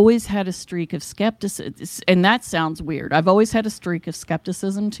 I've always had a streak of skepticism, and that sounds weird. I've always had a streak of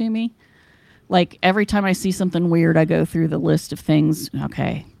skepticism to me. Like, every time I see something weird, I go through the list of things.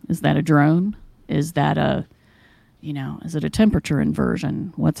 Okay, is that a drone? Is that is it a temperature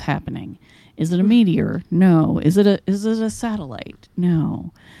inversion? What's happening? Is it a meteor? No. Is it a satellite?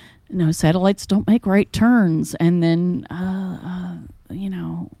 No. No, satellites don't make right turns and then,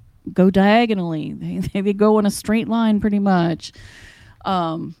 go diagonally. They go in a straight line pretty much.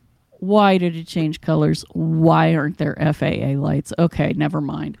 Why did it change colors? Why aren't there FAA lights? Okay, never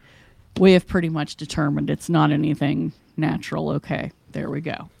mind. We have pretty much determined it's not anything natural. Okay, there we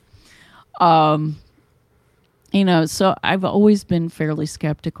go. So I've always been fairly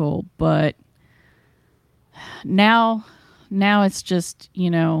skeptical, but now it's just,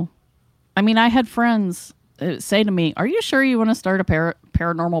 I had friends say to me, "Are you sure you want to start a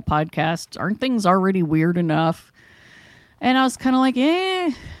paranormal podcast? Aren't things already weird enough?" And I was kind of like,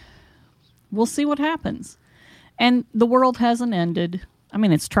 we'll see what happens. And the world hasn't ended. I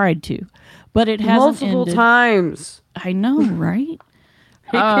mean, it's tried to, but it hasn't multiple ended. times. I know, right?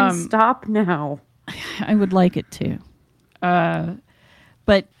 It can stop now. I would like it to.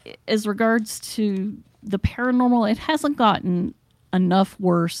 But as regards to the paranormal, it hasn't gotten enough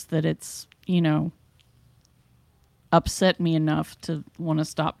worse that it's, upset me enough to want to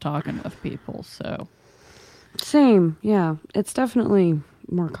stop talking with people. So same, yeah. It's definitely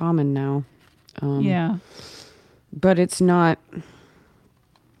more common now. Yeah. But it's not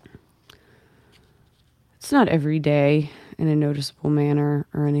every day in a noticeable manner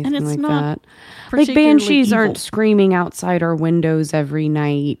or anything like that. Like banshees evil. aren't screaming outside our windows every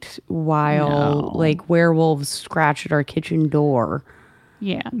night while like werewolves scratch at our kitchen door.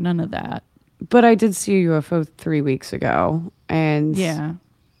 Yeah, none of that. But I did see a UFO 3 weeks ago, and yeah,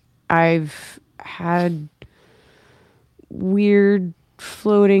 I've had weird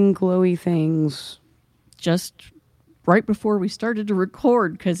floating glowy things just right before we started to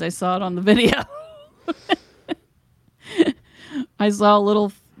record because I saw it on the video. I saw a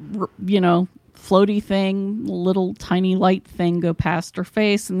little, floaty thing, little tiny light thing go past her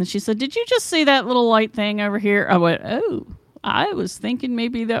face. And then she said, "Did you just see that little light thing over here?" I went, "Oh, I was thinking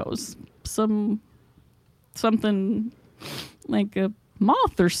maybe that was something like a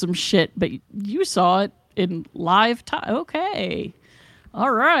moth or some shit, but you saw it in live time." Okay.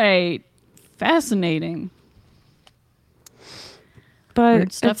 All right. Fascinating.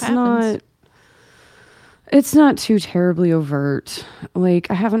 But it's not too terribly overt. Like,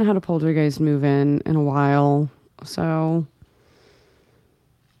 I haven't had a poltergeist move in a while, so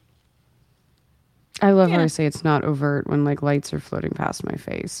I love how I say it's not overt when like lights are floating past my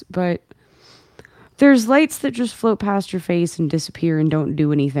face. But there's lights that just float past your face and disappear and don't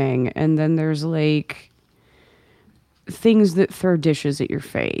do anything, and then there's like things that throw dishes at your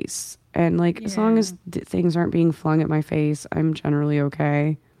face. And like as long as things aren't being flung at my face, I'm generally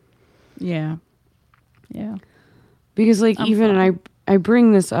okay. Yeah. Yeah. Because like and I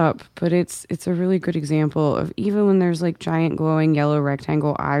bring this up, but it's a really good example of even when there's like giant glowing yellow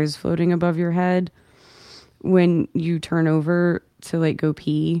rectangle eyes floating above your head when you turn over to like go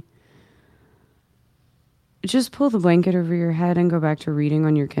pee, just pull the blanket over your head and go back to reading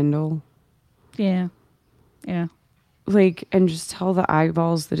on your Kindle. Yeah. Yeah. Like, and just tell the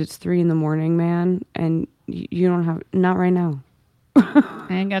eyeballs that it's 3 a.m, man, and you don't have, not right now. I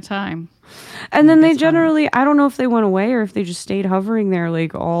ain't got time. And then they generally, I don't know if they went away or if they just stayed hovering there,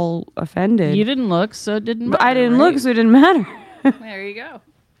 like all offended. You didn't look, so it didn't matter. I didn't look, so it didn't matter. There you go.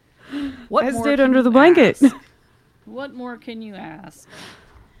 I stayed under the blanket. What more can you ask?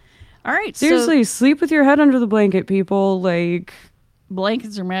 All right. Seriously, sleep with your head under the blanket, people. Like,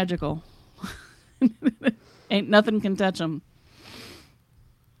 blankets are magical. Ain't nothing can touch them.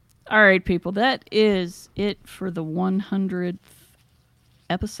 All right, people. That is it for the 100th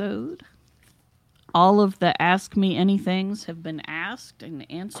episode. All of the Ask Me Anythings have been asked and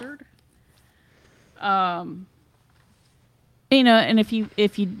answered. And if you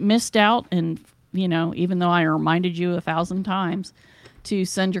missed out, and even though I reminded you 1,000 times to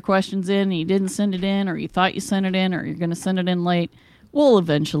send your questions in, and you didn't send it in, or you thought you sent it in, or you're going to send it in late, we'll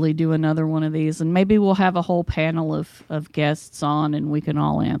eventually do another one of these, and maybe we'll have a whole panel of guests on, and we can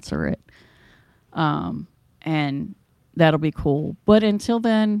all answer it. And that'll be cool. But until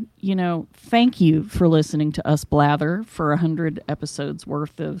then, thank you for listening to us blather for 100 episodes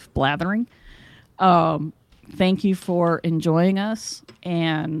worth of blathering. Thank you for enjoying us,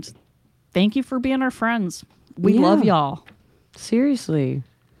 and thank you for being our friends. We love y'all. Seriously.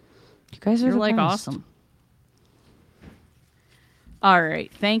 You guys are You're the like best. awesome. All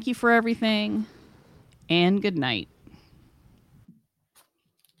right. Thank you for everything. And good night.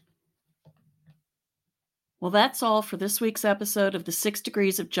 Well, that's all for this week's episode of the 6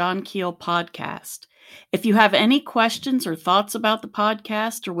 Degrees of John Keel podcast. If you have any questions or thoughts about the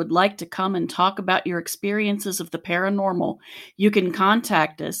podcast or would like to come and talk about your experiences of the paranormal, you can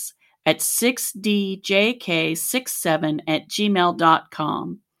contact us at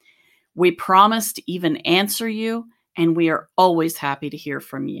 6djk67@gmail.com. We promise to even answer you, and we are always happy to hear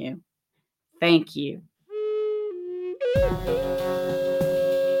from you. Thank you.